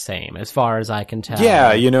about the same, as far as I can tell.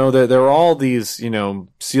 Yeah, there are all these,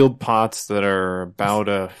 sealed pots that are about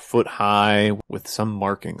a foot high with some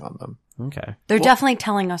marking on them. Okay. They're definitely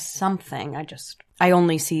telling us something. I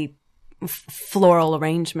only see floral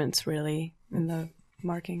arrangements, really, in the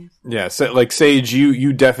markings. Yeah, so Sage,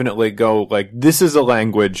 you definitely go this is a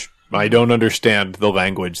language. I don't understand the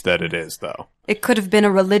language that it is, though. It could have been a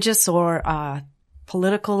religious or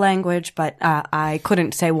political language, but I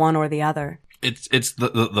couldn't say one or the other. It's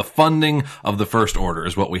the funding of the First Order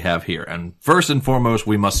is what we have here, and first and foremost,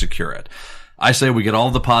 we must secure it. I say we get all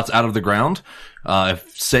the pots out of the ground.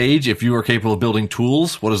 Sage, if you are capable of building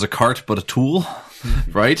tools, what is a cart but a tool,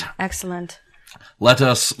 right? Excellent. Let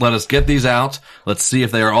us get these out. Let's see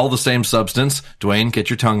if they are all the same substance. Dwayne,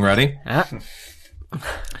 get your tongue ready.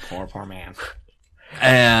 Poor man.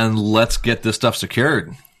 And let's get this stuff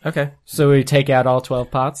secured. Okay. So we take out all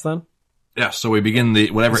 12 pots then? Yeah, so we begin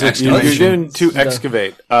the excavation. You're going to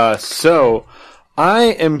excavate. So I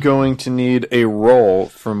am going to need a roll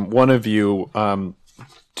from one of you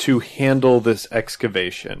to handle this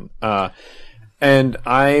excavation. And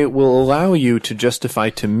I will allow you to justify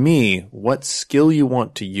to me what skill you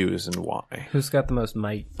want to use and why. Who's got the most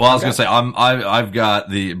might? Well, I was going to say I've got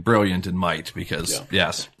the brilliant in might because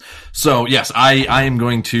yes. So yes, I am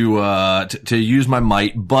going to use my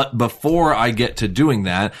might. But before I get to doing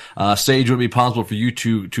that, Sage, would it be possible for you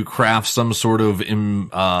to craft some sort of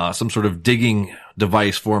digging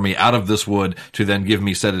device for me out of this wood to then give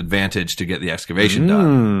me said advantage to get the excavation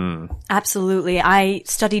done? Absolutely. I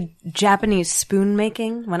studied Japanese spoon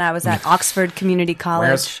making when I was at Oxford Community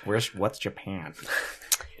College. What's Japan?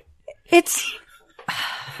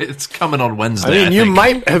 It's coming on Wednesday. I mean, you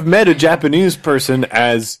might have met a Japanese person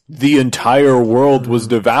as the entire world was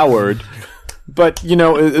devoured. But,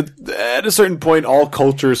 at a certain point, all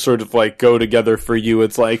cultures sort of go together for you.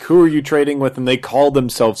 It's who are you trading with? And they call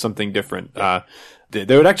themselves something different.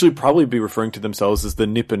 They would actually probably be referring to themselves as the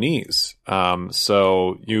Nipponese.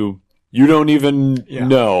 So you don't even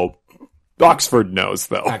know. Oxford knows,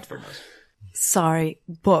 though. Oxford knows. Sorry,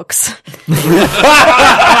 books.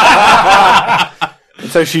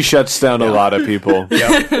 That's how she shuts down a lot of people.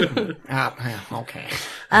 Yep. Okay.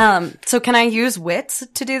 So can I use wits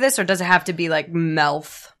to do this, or does it have to be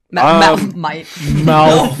melf? Might.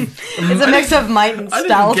 Mouth. It's a mix of might and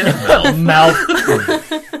stealth. Mouth.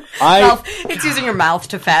 Mouth. It's using your mouth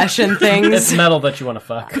to fashion things. It's metal that you want to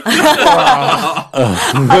fuck.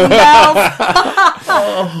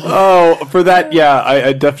 For that,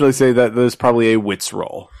 I definitely say that there's probably a wits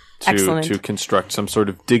roll Excellent. to construct some sort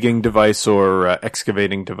of digging device or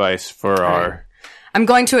excavating device for our I'm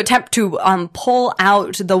going to attempt to pull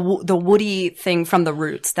out the woody thing from the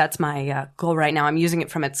roots. That's my goal right now. I'm using it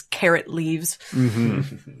from its carrot leaves.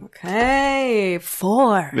 Mm-hmm. Okay,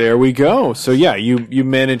 4. There we go. So yeah, you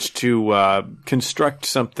managed to construct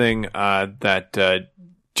something that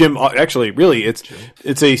Jim, actually, really,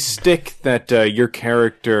 it's a stick that your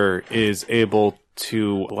character is able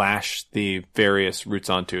to lash the various roots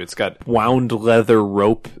onto. It's got wound leather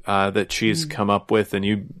rope that she's come up with, and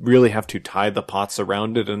you really have to tie the pots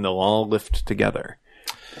around it, and they'll all lift together.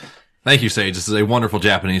 Thank you, Sage. This is a wonderful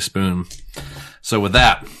Japanese spoon. So with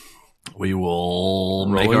that, we will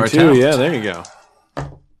make our attempt. Yeah, there you go.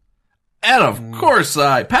 And of course,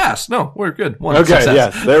 I passed. No, we're good. One Okay, success.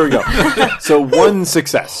 yes, there we go. So 1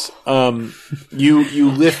 success.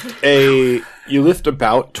 You lift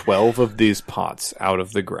about 12 of these pots out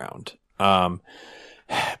of the ground.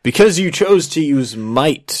 Because you chose to use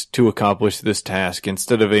might to accomplish this task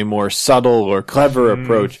instead of a more subtle or clever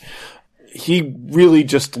approach, he really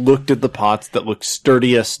just looked at the pots that looked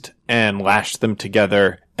sturdiest and lashed them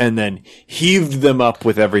together and then heaved them up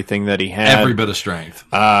with everything that he had. Every bit of strength.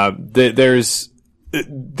 There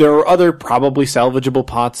are other probably salvageable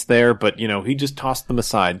pots there, but he just tossed them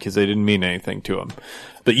aside because they didn't mean anything to him.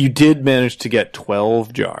 But you did manage to get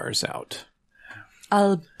 12 jars out.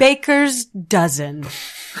 A baker's dozen.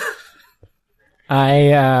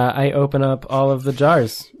 I open up all of the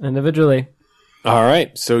jars individually. All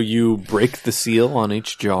right, so you break the seal on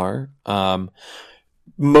each jar.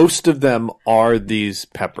 Most of them are these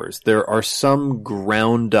peppers. There are some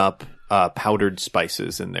ground up powdered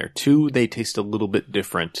spices in there too. They taste a little bit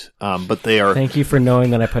different, but they are. Thank you for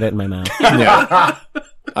knowing that I put it in my mouth. Yeah.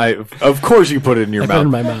 Of course you put it in your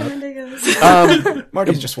mouth. Put it in my mouth.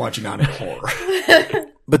 Marty's just watching on in horror.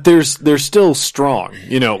 But they're still strong,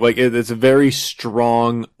 it's a very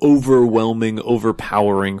strong, overwhelming,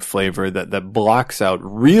 overpowering flavor that blocks out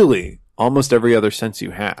really almost every other sense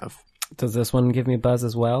you have. Does this one give me buzz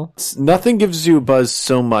as well? Nothing gives you a buzz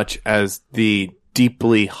so much as the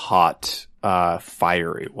deeply hot,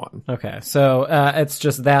 fiery one. Okay, so it's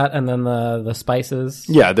just that, and then the spices.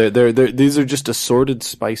 Yeah, these are just assorted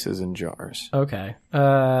spices in jars. Okay,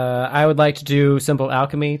 I would like to do simple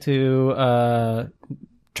alchemy to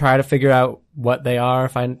try to figure out what they are.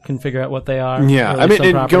 If I can figure out what they are. Yeah, I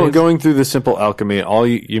mean, going through the simple alchemy, all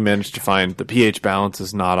you managed to find, the pH balance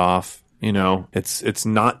is not off. It's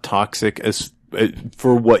not toxic as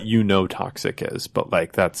for what toxic is, but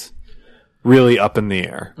that's really up in the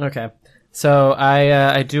air. Okay. So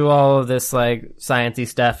I do all of this sciencey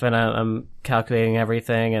stuff, and I'm calculating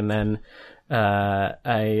everything, and then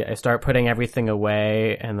I start putting everything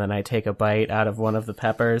away, and then I take a bite out of one of the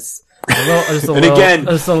peppers.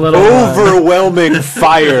 Overwhelming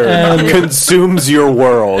fire consumes your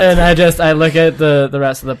world. And I look at the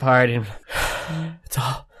rest of the party, and it's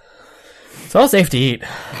all safe to eat.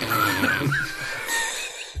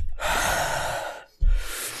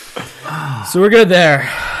 So we're good there.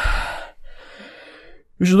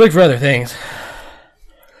 We should look for other things.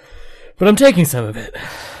 But I'm taking some of it.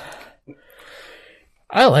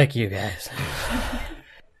 I like you guys.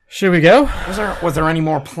 Should we go? Was there any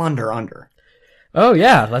more plunder under? Oh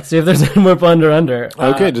yeah, let's see if there's any more plunder under.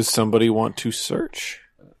 Okay, does somebody want to search?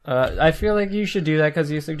 I feel like you should do that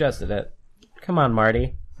because you suggested it. Come on,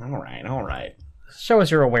 Marty. All right. Show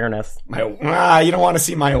us your awareness. You don't want to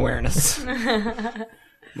see my awareness.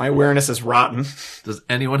 My awareness is rotten. Does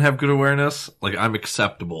anyone have good awareness? I'm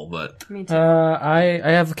acceptable, but... Me too. I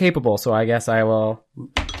have capable, so I guess I will...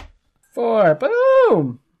 4.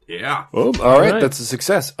 Boom! Yeah. Oh, all right, that's a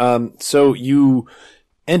success. So you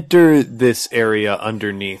enter this area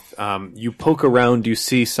underneath. You poke around, you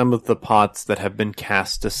see some of the pots that have been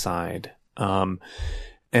cast aside. And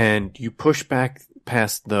you push back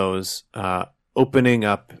past those, opening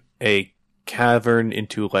up a cavern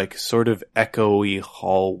into sort of echoey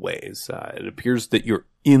hallways. It appears that you're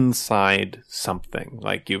inside something.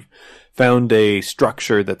 You've found a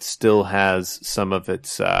structure that still has some of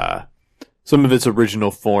its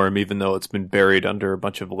original form, even though it's been buried under a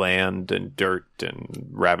bunch of land and dirt and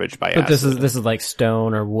ravaged by acid. But this is like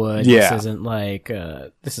stone or wood. Yeah. This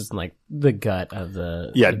isn't the gut of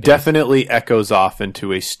the... Yeah, definitely echoes off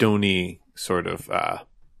into a stony sort of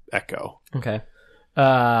echo. Okay.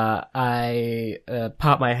 I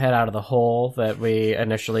pop my head out of the hole that we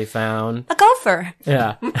initially found. A gopher.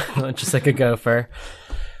 Yeah, just like a gopher.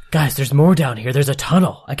 Guys, there's more down here. There's a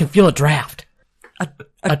tunnel. I can feel a draft.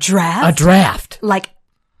 A draft? A draft. Like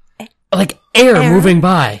air moving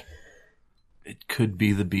by. It could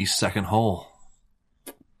be the beast's second hole.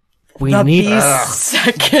 We The need beast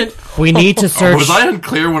second. we need to search. Was I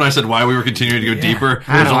unclear when I said why we were continuing to go deeper?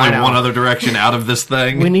 There's only one other direction out of this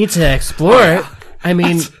thing. We need to explore it. I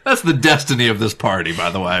mean, That's the destiny of this party, by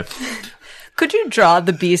the way. Could you draw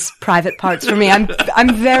the beast's private parts for me?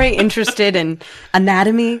 I'm very interested in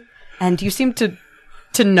anatomy, and you seem to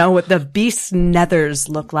know what the beast's nethers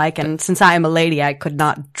look like. And since I am a lady, I could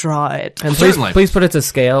not draw it. and Certainly. please put it to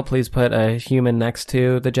scale. Please put a human next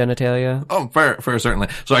to the genitalia. Oh, fair, certainly.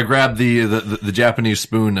 So I grab the Japanese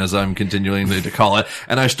spoon, as I'm continuing to call it,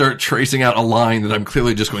 and I start tracing out a line that I'm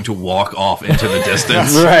clearly just going to walk off into the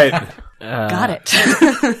distance. Right. Got it.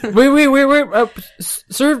 Wait.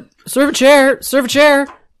 Serve a chair.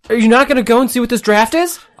 Are you not going to go and see what this draft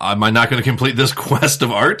is? Am I not going to complete this quest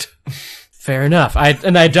of art? Fair enough. I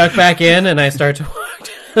duck back in and I start to walk.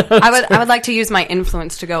 I would like to use my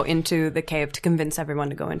influence to go into the cave to convince everyone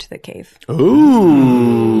to go into the cave.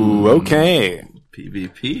 Ooh, okay.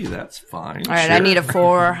 PvP, that's fine. All right, I need a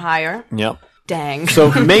 4 or higher. Yep. Dang.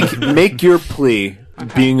 So make your plea,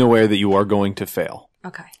 being aware that you are going to fail.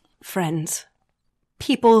 Okay. Friends,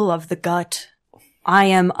 people of the gut, I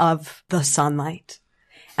am of the sunlight.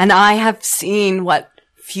 And I have seen what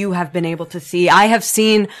few have been able to see. I have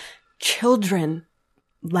seen children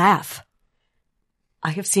laugh.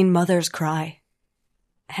 I have seen mothers cry.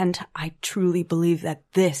 And I truly believe that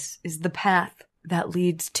this is the path that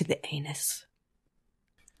leads to the anus.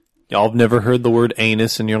 Y'all have never heard the word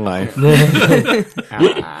anus in your life.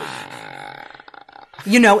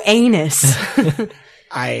 You know, anus.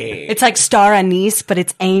 It's like star anise, but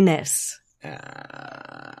it's anus.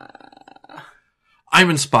 I'm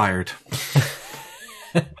inspired.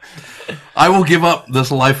 I will give up this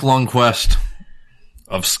lifelong quest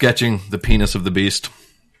of sketching the penis of the beast.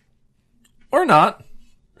 Or not.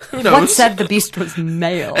 Who knows? What said the beast was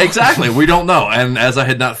male? Exactly. We don't know. And as I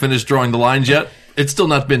had not finished drawing the lines yet, it's still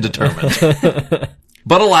not been determined.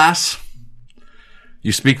 But alas,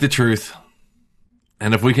 you speak the truth.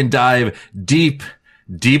 And if we can dive deep,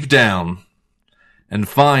 deep down and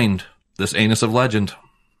find this anus of legend,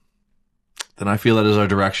 then I feel that is our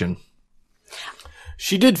direction.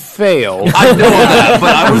 She did fail. I know that,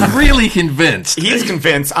 but I was really convinced. He's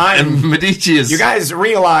convinced. And Medici is... You guys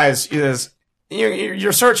realize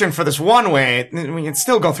you're searching for this one way. We can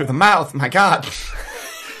still go through the mouth. My God.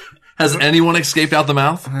 Has anyone escaped out the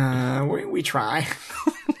mouth? We try.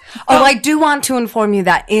 Oh, I do want to inform you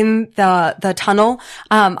that in the tunnel,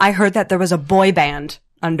 I heard that there was a boy band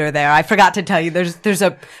under there. I forgot to tell you. There's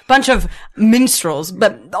a bunch of minstrels,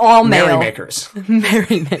 but all male. Merrymakers.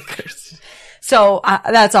 Merrymakers. So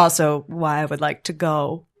that's also why I would like to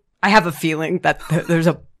go. I have a feeling that there's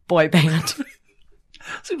a boy band.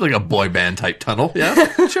 Seems like a boy band type tunnel.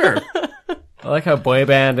 Yeah, sure. I like how boy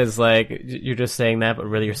band is like, you're just saying that, but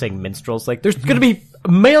really you're saying minstrels. Like, there's gonna be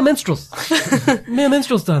male minstrels. Male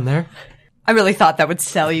minstrels down there. I really thought that would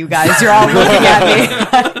sell you guys. You're all looking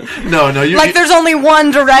at me. No, you like there's only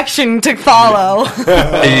one direction to follow.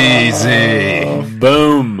 Easy.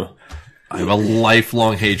 Boom. I have a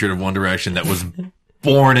lifelong hatred of One Direction that was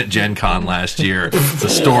born at Gen Con last year. It's a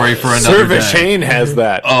story for another day. Shane has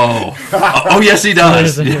that. Oh, yes, he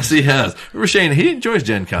does. Yes, he has. Remember, Shane, he enjoys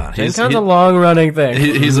Gen Con. Gen Con's a long-running thing.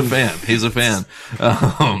 He's a fan. He's a fan.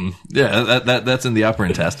 Yeah, that's in the upper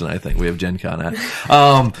intestine, I think. We have Gen Con at.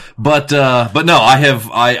 But no,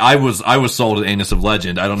 I was sold an Anus of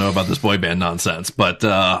Legend. I don't know about this boy band nonsense, but,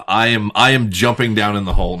 I am jumping down in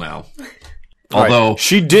the hole now. Although right.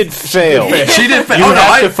 She did fail. She did fail. You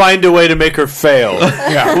have to find a way to make her fail.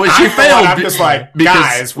 Yeah. Well, she failed. I'm just like,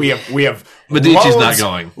 guys, we have Medici's not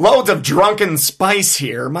going. Loads of drunken spice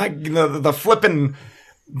here. The flippin'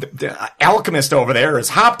 the alchemist over there is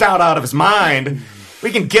hopped out of his mind.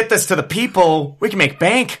 We can get this to the people. We can make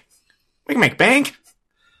bank.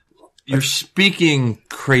 You're speaking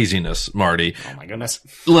craziness, Marty. Oh my goodness.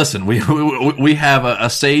 Listen, we have a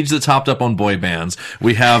sage that's hopped up on boy bands.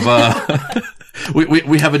 We have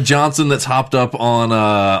we have a Johnson that's hopped up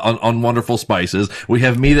on Wonderful Spices. We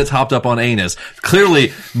have me that's hopped up on Anus.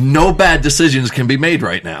 Clearly, no bad decisions can be made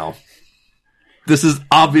right now. This is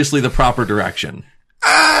obviously the proper direction.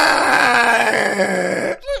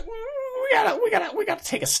 We gotta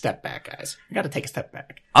take a step back, guys. We gotta take a step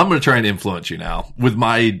back. I'm gonna try and influence you now with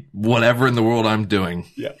my whatever in the world I'm doing.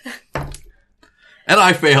 Yeah. And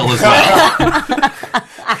I fail as well.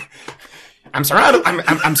 I'm surrounded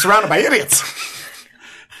by idiots.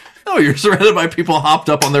 No, you're surrounded by people hopped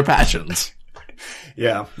up on their passions.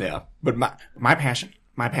 Yeah. But my passion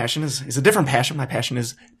is a different passion. My passion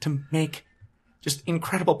is to make just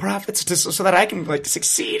incredible profits so that I can like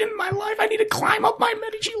succeed in my life. I need to climb up my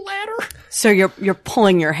Medici ladder. So you're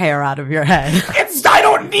pulling your hair out of your head. I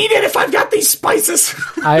don't need it if I've got these spices.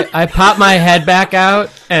 I pop my head back out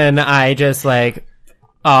and I just like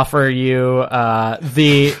offer you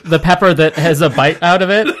the pepper that has a bite out of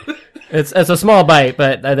it. It's a small bite,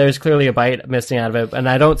 but there's clearly a bite missing out of it. And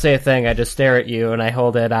I don't say a thing. I just stare at you and I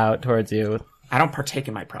hold it out towards you. I don't partake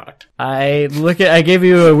in my product. I give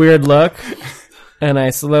you a weird look. And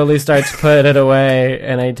I slowly start to put it away,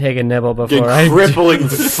 and I take a nibble before I... crippling,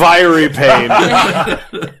 fiery pain. I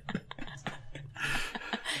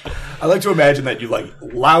like to imagine that you, like,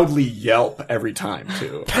 loudly yelp every time,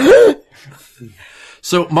 too.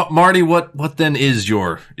 So, Marty, what then is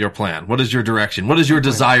your plan? What is your direction? What is your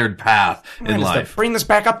desired path in life? Bring this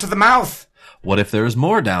back up to the mouth. What if there is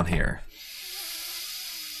more down here?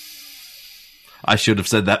 I should have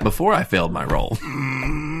said that before I failed my roll.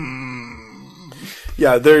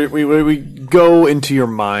 Yeah, we go into your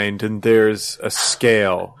mind, and there's a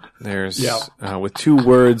scale. There's with 2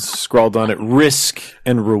 words scrawled on it: risk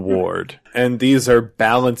and reward, and these are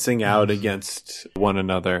balancing out against one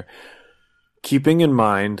another. Keeping in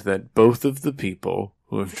mind that both of the people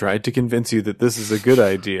who have tried to convince you that this is a good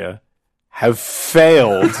idea have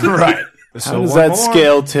failed. Right. How does that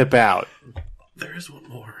scale tip out? There is one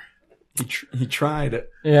more. He tried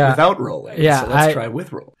without rolling. Yeah, so let's try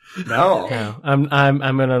with roll. No. I'm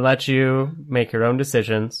gonna let you make your own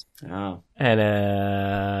decisions. Oh. And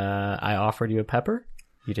I offered you a pepper.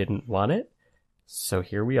 You didn't want it. So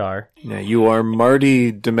here we are. Now, you are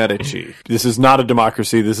Marty de Medici. This is not a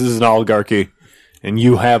democracy. This is an oligarchy. And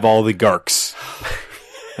you have all the garks.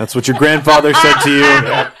 That's what your grandfather said to you.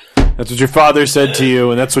 That's what your father said to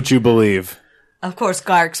you. And that's what you believe. Of course,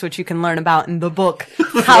 Garks, which you can learn about in the book,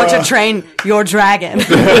 How to Train Your Dragon. You're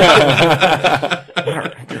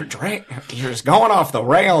just going off the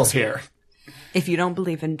rails here. If you don't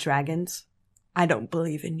believe in dragons, I don't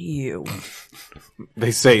believe in you. They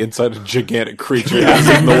say inside a gigantic creature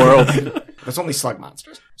in the world. There's only slug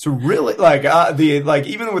monsters. So really,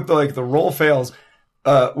 even with the roll fails,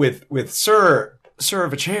 with Sir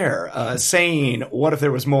Vichair saying, "What if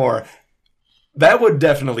there was more?" That would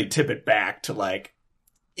definitely tip it back to like,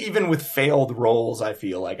 even with failed rolls, I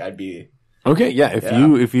feel like I'd be okay. Yeah,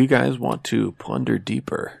 if you guys want to plunder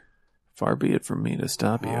deeper, far be it from me to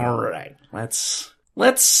stop you. All right, let's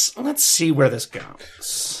see where this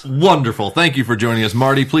goes. Wonderful. Thank you for joining us,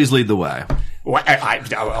 Marty. Please lead the way. What?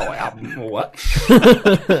 What?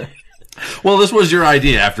 Well, this was your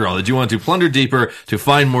idea, after all, that you want to plunder deeper to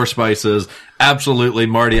find more spices. Absolutely,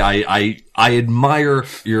 Marty. I admire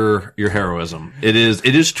your heroism. It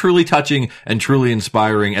is truly touching and truly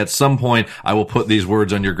inspiring. At some point, I will put these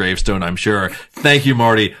words on your gravestone, I'm sure. Thank you,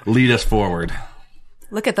 Marty. Lead us forward.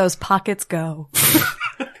 Look at those pockets go.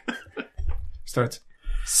 Starts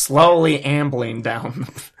slowly ambling down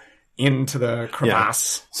into the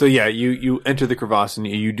crevasse. Yeah. So you enter the crevasse and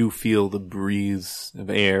you do feel the breeze of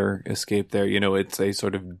air escape there. You know, it's a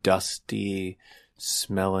sort of dusty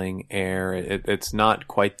smelling air. It's not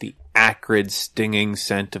quite the acrid, stinging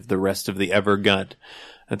scent of the rest of the Evergut.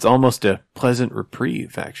 It's almost a pleasant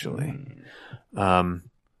reprieve, actually.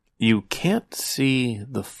 You can't see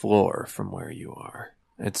the floor from where you are.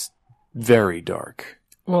 It's very dark.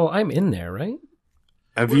 Well, I'm in there, right?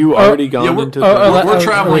 Have you already gone into the... We're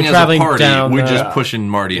traveling as a party. Down, we're just pushing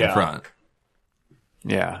Marty in front.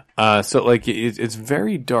 Yeah. So, like, it's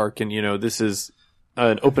very dark, and, you know, this is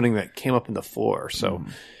an opening that came up in the floor, so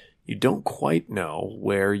you don't quite know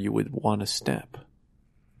where you would want to step.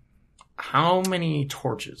 How many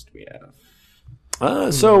torches do we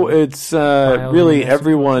have? So it's really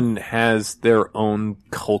everyone has their own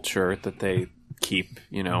culture that they keep,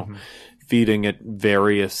 you know, feeding it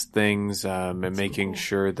various things and making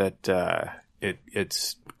sure that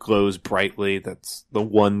it glows brightly. That's the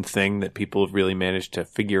one thing that people have really managed to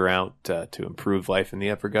figure out to improve life in the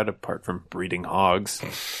Evergut, apart from breeding hogs.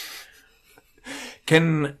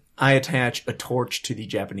 Can I attach a torch to the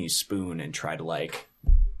Japanese spoon and try to, like,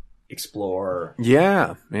 explore?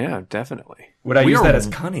 Yeah, definitely. Would I use that as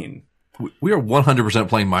cunning? We are 100%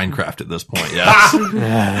 playing Minecraft at this point,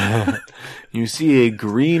 yes. You see a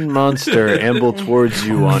green monster amble towards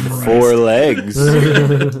you on 4 legs.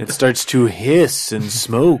 It starts to hiss and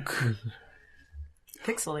smoke.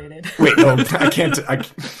 Pixelated. Wait, no, I can't.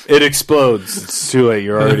 It explodes. It's too late.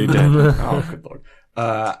 You're already dead. Oh, good lord.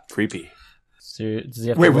 Creepy. So does he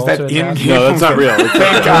have to Wait, roll was that to in attack? game? No, that's not real.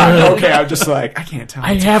 Thank God. Okay, I'm just like, I can't tell.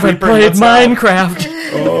 I It's haven't creeper, played what's up? Minecraft.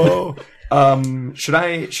 Oh. Should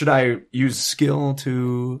I use skill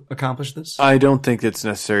to accomplish this? I don't think it's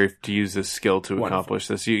necessary to use this skill to accomplish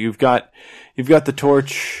this. You've got the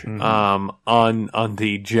torch on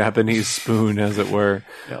the Japanese spoon, as it were.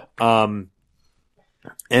 Yep.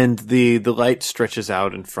 And the light stretches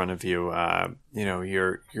out in front of you.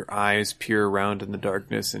 Your eyes peer around in the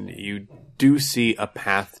darkness, and you do see a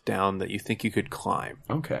path down that you think you could climb.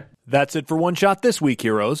 Okay. That's it for One Shot this week,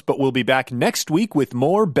 heroes, but we'll be back next week with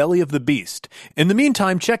more Belly of the Beast. In the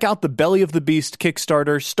meantime, check out the Belly of the Beast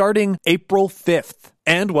Kickstarter starting April 5th.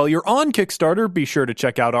 And while you're on Kickstarter, be sure to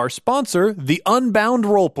check out our sponsor, the Unbound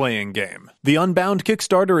role-playing game. The Unbound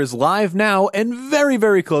Kickstarter is live now and very,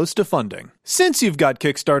 very close to funding. Since you've got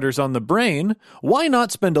Kickstarters on the brain, why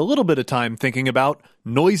not spend a little bit of time thinking about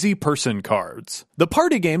Noisy Person Cards, the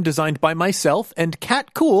party game designed by myself and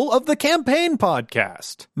Kat Cool of the Campaign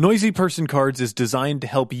Podcast. Noisy Person Cards is designed to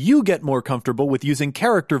help you get more comfortable with using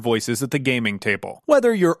character voices at the gaming table.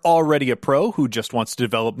 Whether you're already a pro who just wants to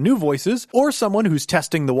develop new voices, or someone who's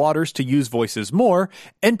testing the waters to use voices more,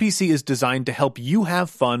 NPC is designed to help you have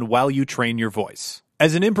fun while you train your voice.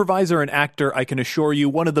 As an improviser and actor, I can assure you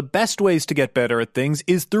one of the best ways to get better at things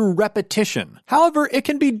is through repetition. However, it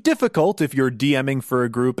can be difficult if you're DMing for a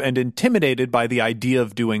group and intimidated by the idea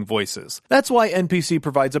of doing voices. That's why NPC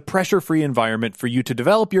provides a pressure-free environment for you to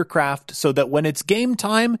develop your craft so that when it's game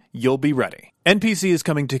time, you'll be ready. NPC is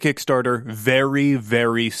coming to Kickstarter very,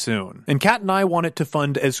 very soon, and Kat and I want it to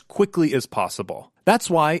fund as quickly as possible.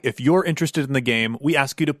 That's why, if you're interested in the game, we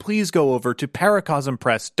ask you to please go over to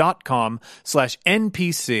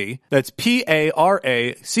paracosmpress.com/NPC. That's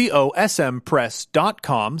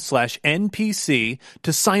paracosmpress.com/NPC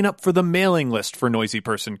to sign up for the mailing list for Noisy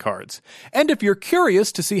Person Cards. And if you're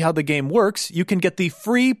curious to see how the game works, you can get the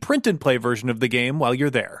free print and play version of the game while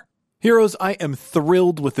you're there. Heroes, I am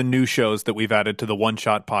thrilled with the new shows that we've added to the One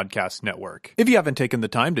Shot Podcast Network. If you haven't taken the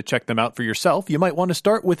time to check them out for yourself, you might want to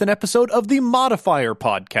start with an episode of the Modifier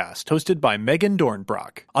Podcast, hosted by Megan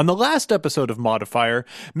Dornbrock. On the last episode of Modifier,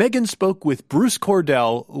 Megan spoke with Bruce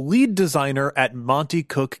Cordell, lead designer at Monty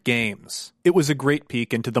Cook Games. It was a great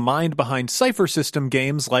peek into the mind behind Cypher System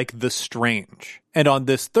games like The Strange. And on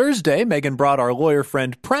this Thursday, Megan brought our lawyer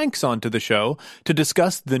friend Pranks onto the show to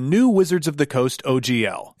discuss the new Wizards of the Coast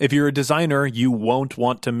OGL. If you're a designer, you won't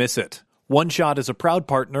want to miss it. One Shot is a proud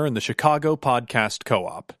partner in the Chicago Podcast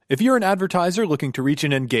Co-op. If you're an advertiser looking to reach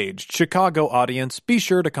an engaged Chicago audience, be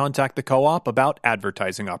sure to contact the Co-op about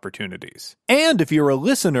advertising opportunities. And if you're a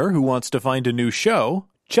listener who wants to find a new show,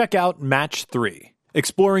 check out Match 3.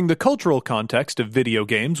 Exploring the cultural context of video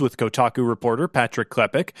games with Kotaku reporter Patrick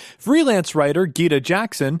Klepek, freelance writer Geeta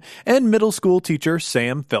Jackson, and middle school teacher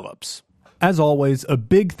Sam Phillips. As always, a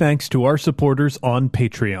big thanks to our supporters on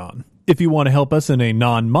Patreon. If you want to help us in a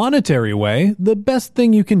non-monetary way, the best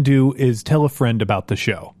thing you can do is tell a friend about the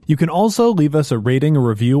show. You can also leave us a rating or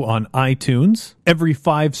review on iTunes. Every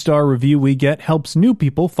 5-star review we get helps new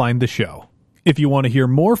people find the show. If you want to hear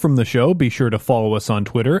more from the show, be sure to follow us on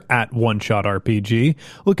Twitter at OneShotRPG.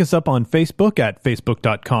 Look us up on Facebook at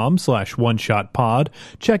facebook.com/OneShotPod.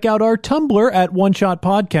 Check out our Tumblr at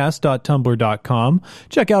OneShotPodcast.tumblr.com.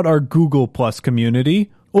 Check out our Google Plus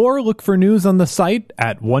community, or look for news on the site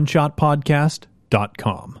at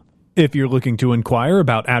OneShotPodcast.com. If you're looking to inquire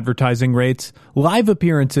about advertising rates, live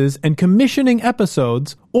appearances, and commissioning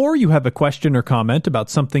episodes, or you have a question or comment about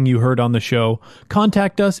something you heard on the show,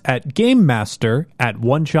 contact us at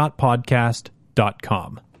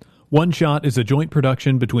GameMaster@OneShotPodcast.com. One Shot is a joint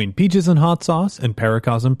production between Peaches and Hot Sauce and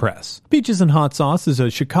Paracosm Press. Peaches and Hot Sauce is a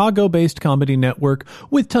Chicago-based comedy network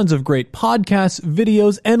with tons of great podcasts,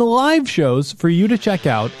 videos, and live shows for you to check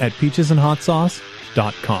out at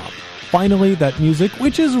peachesandhotsauce.com. Finally, that music,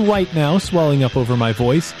 which is right now swelling up over my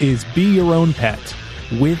voice, is Be Your Own Pet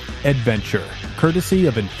with Adventure, courtesy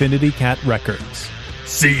of Infinity Cat Records.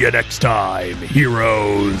 See you next time,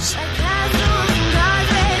 heroes!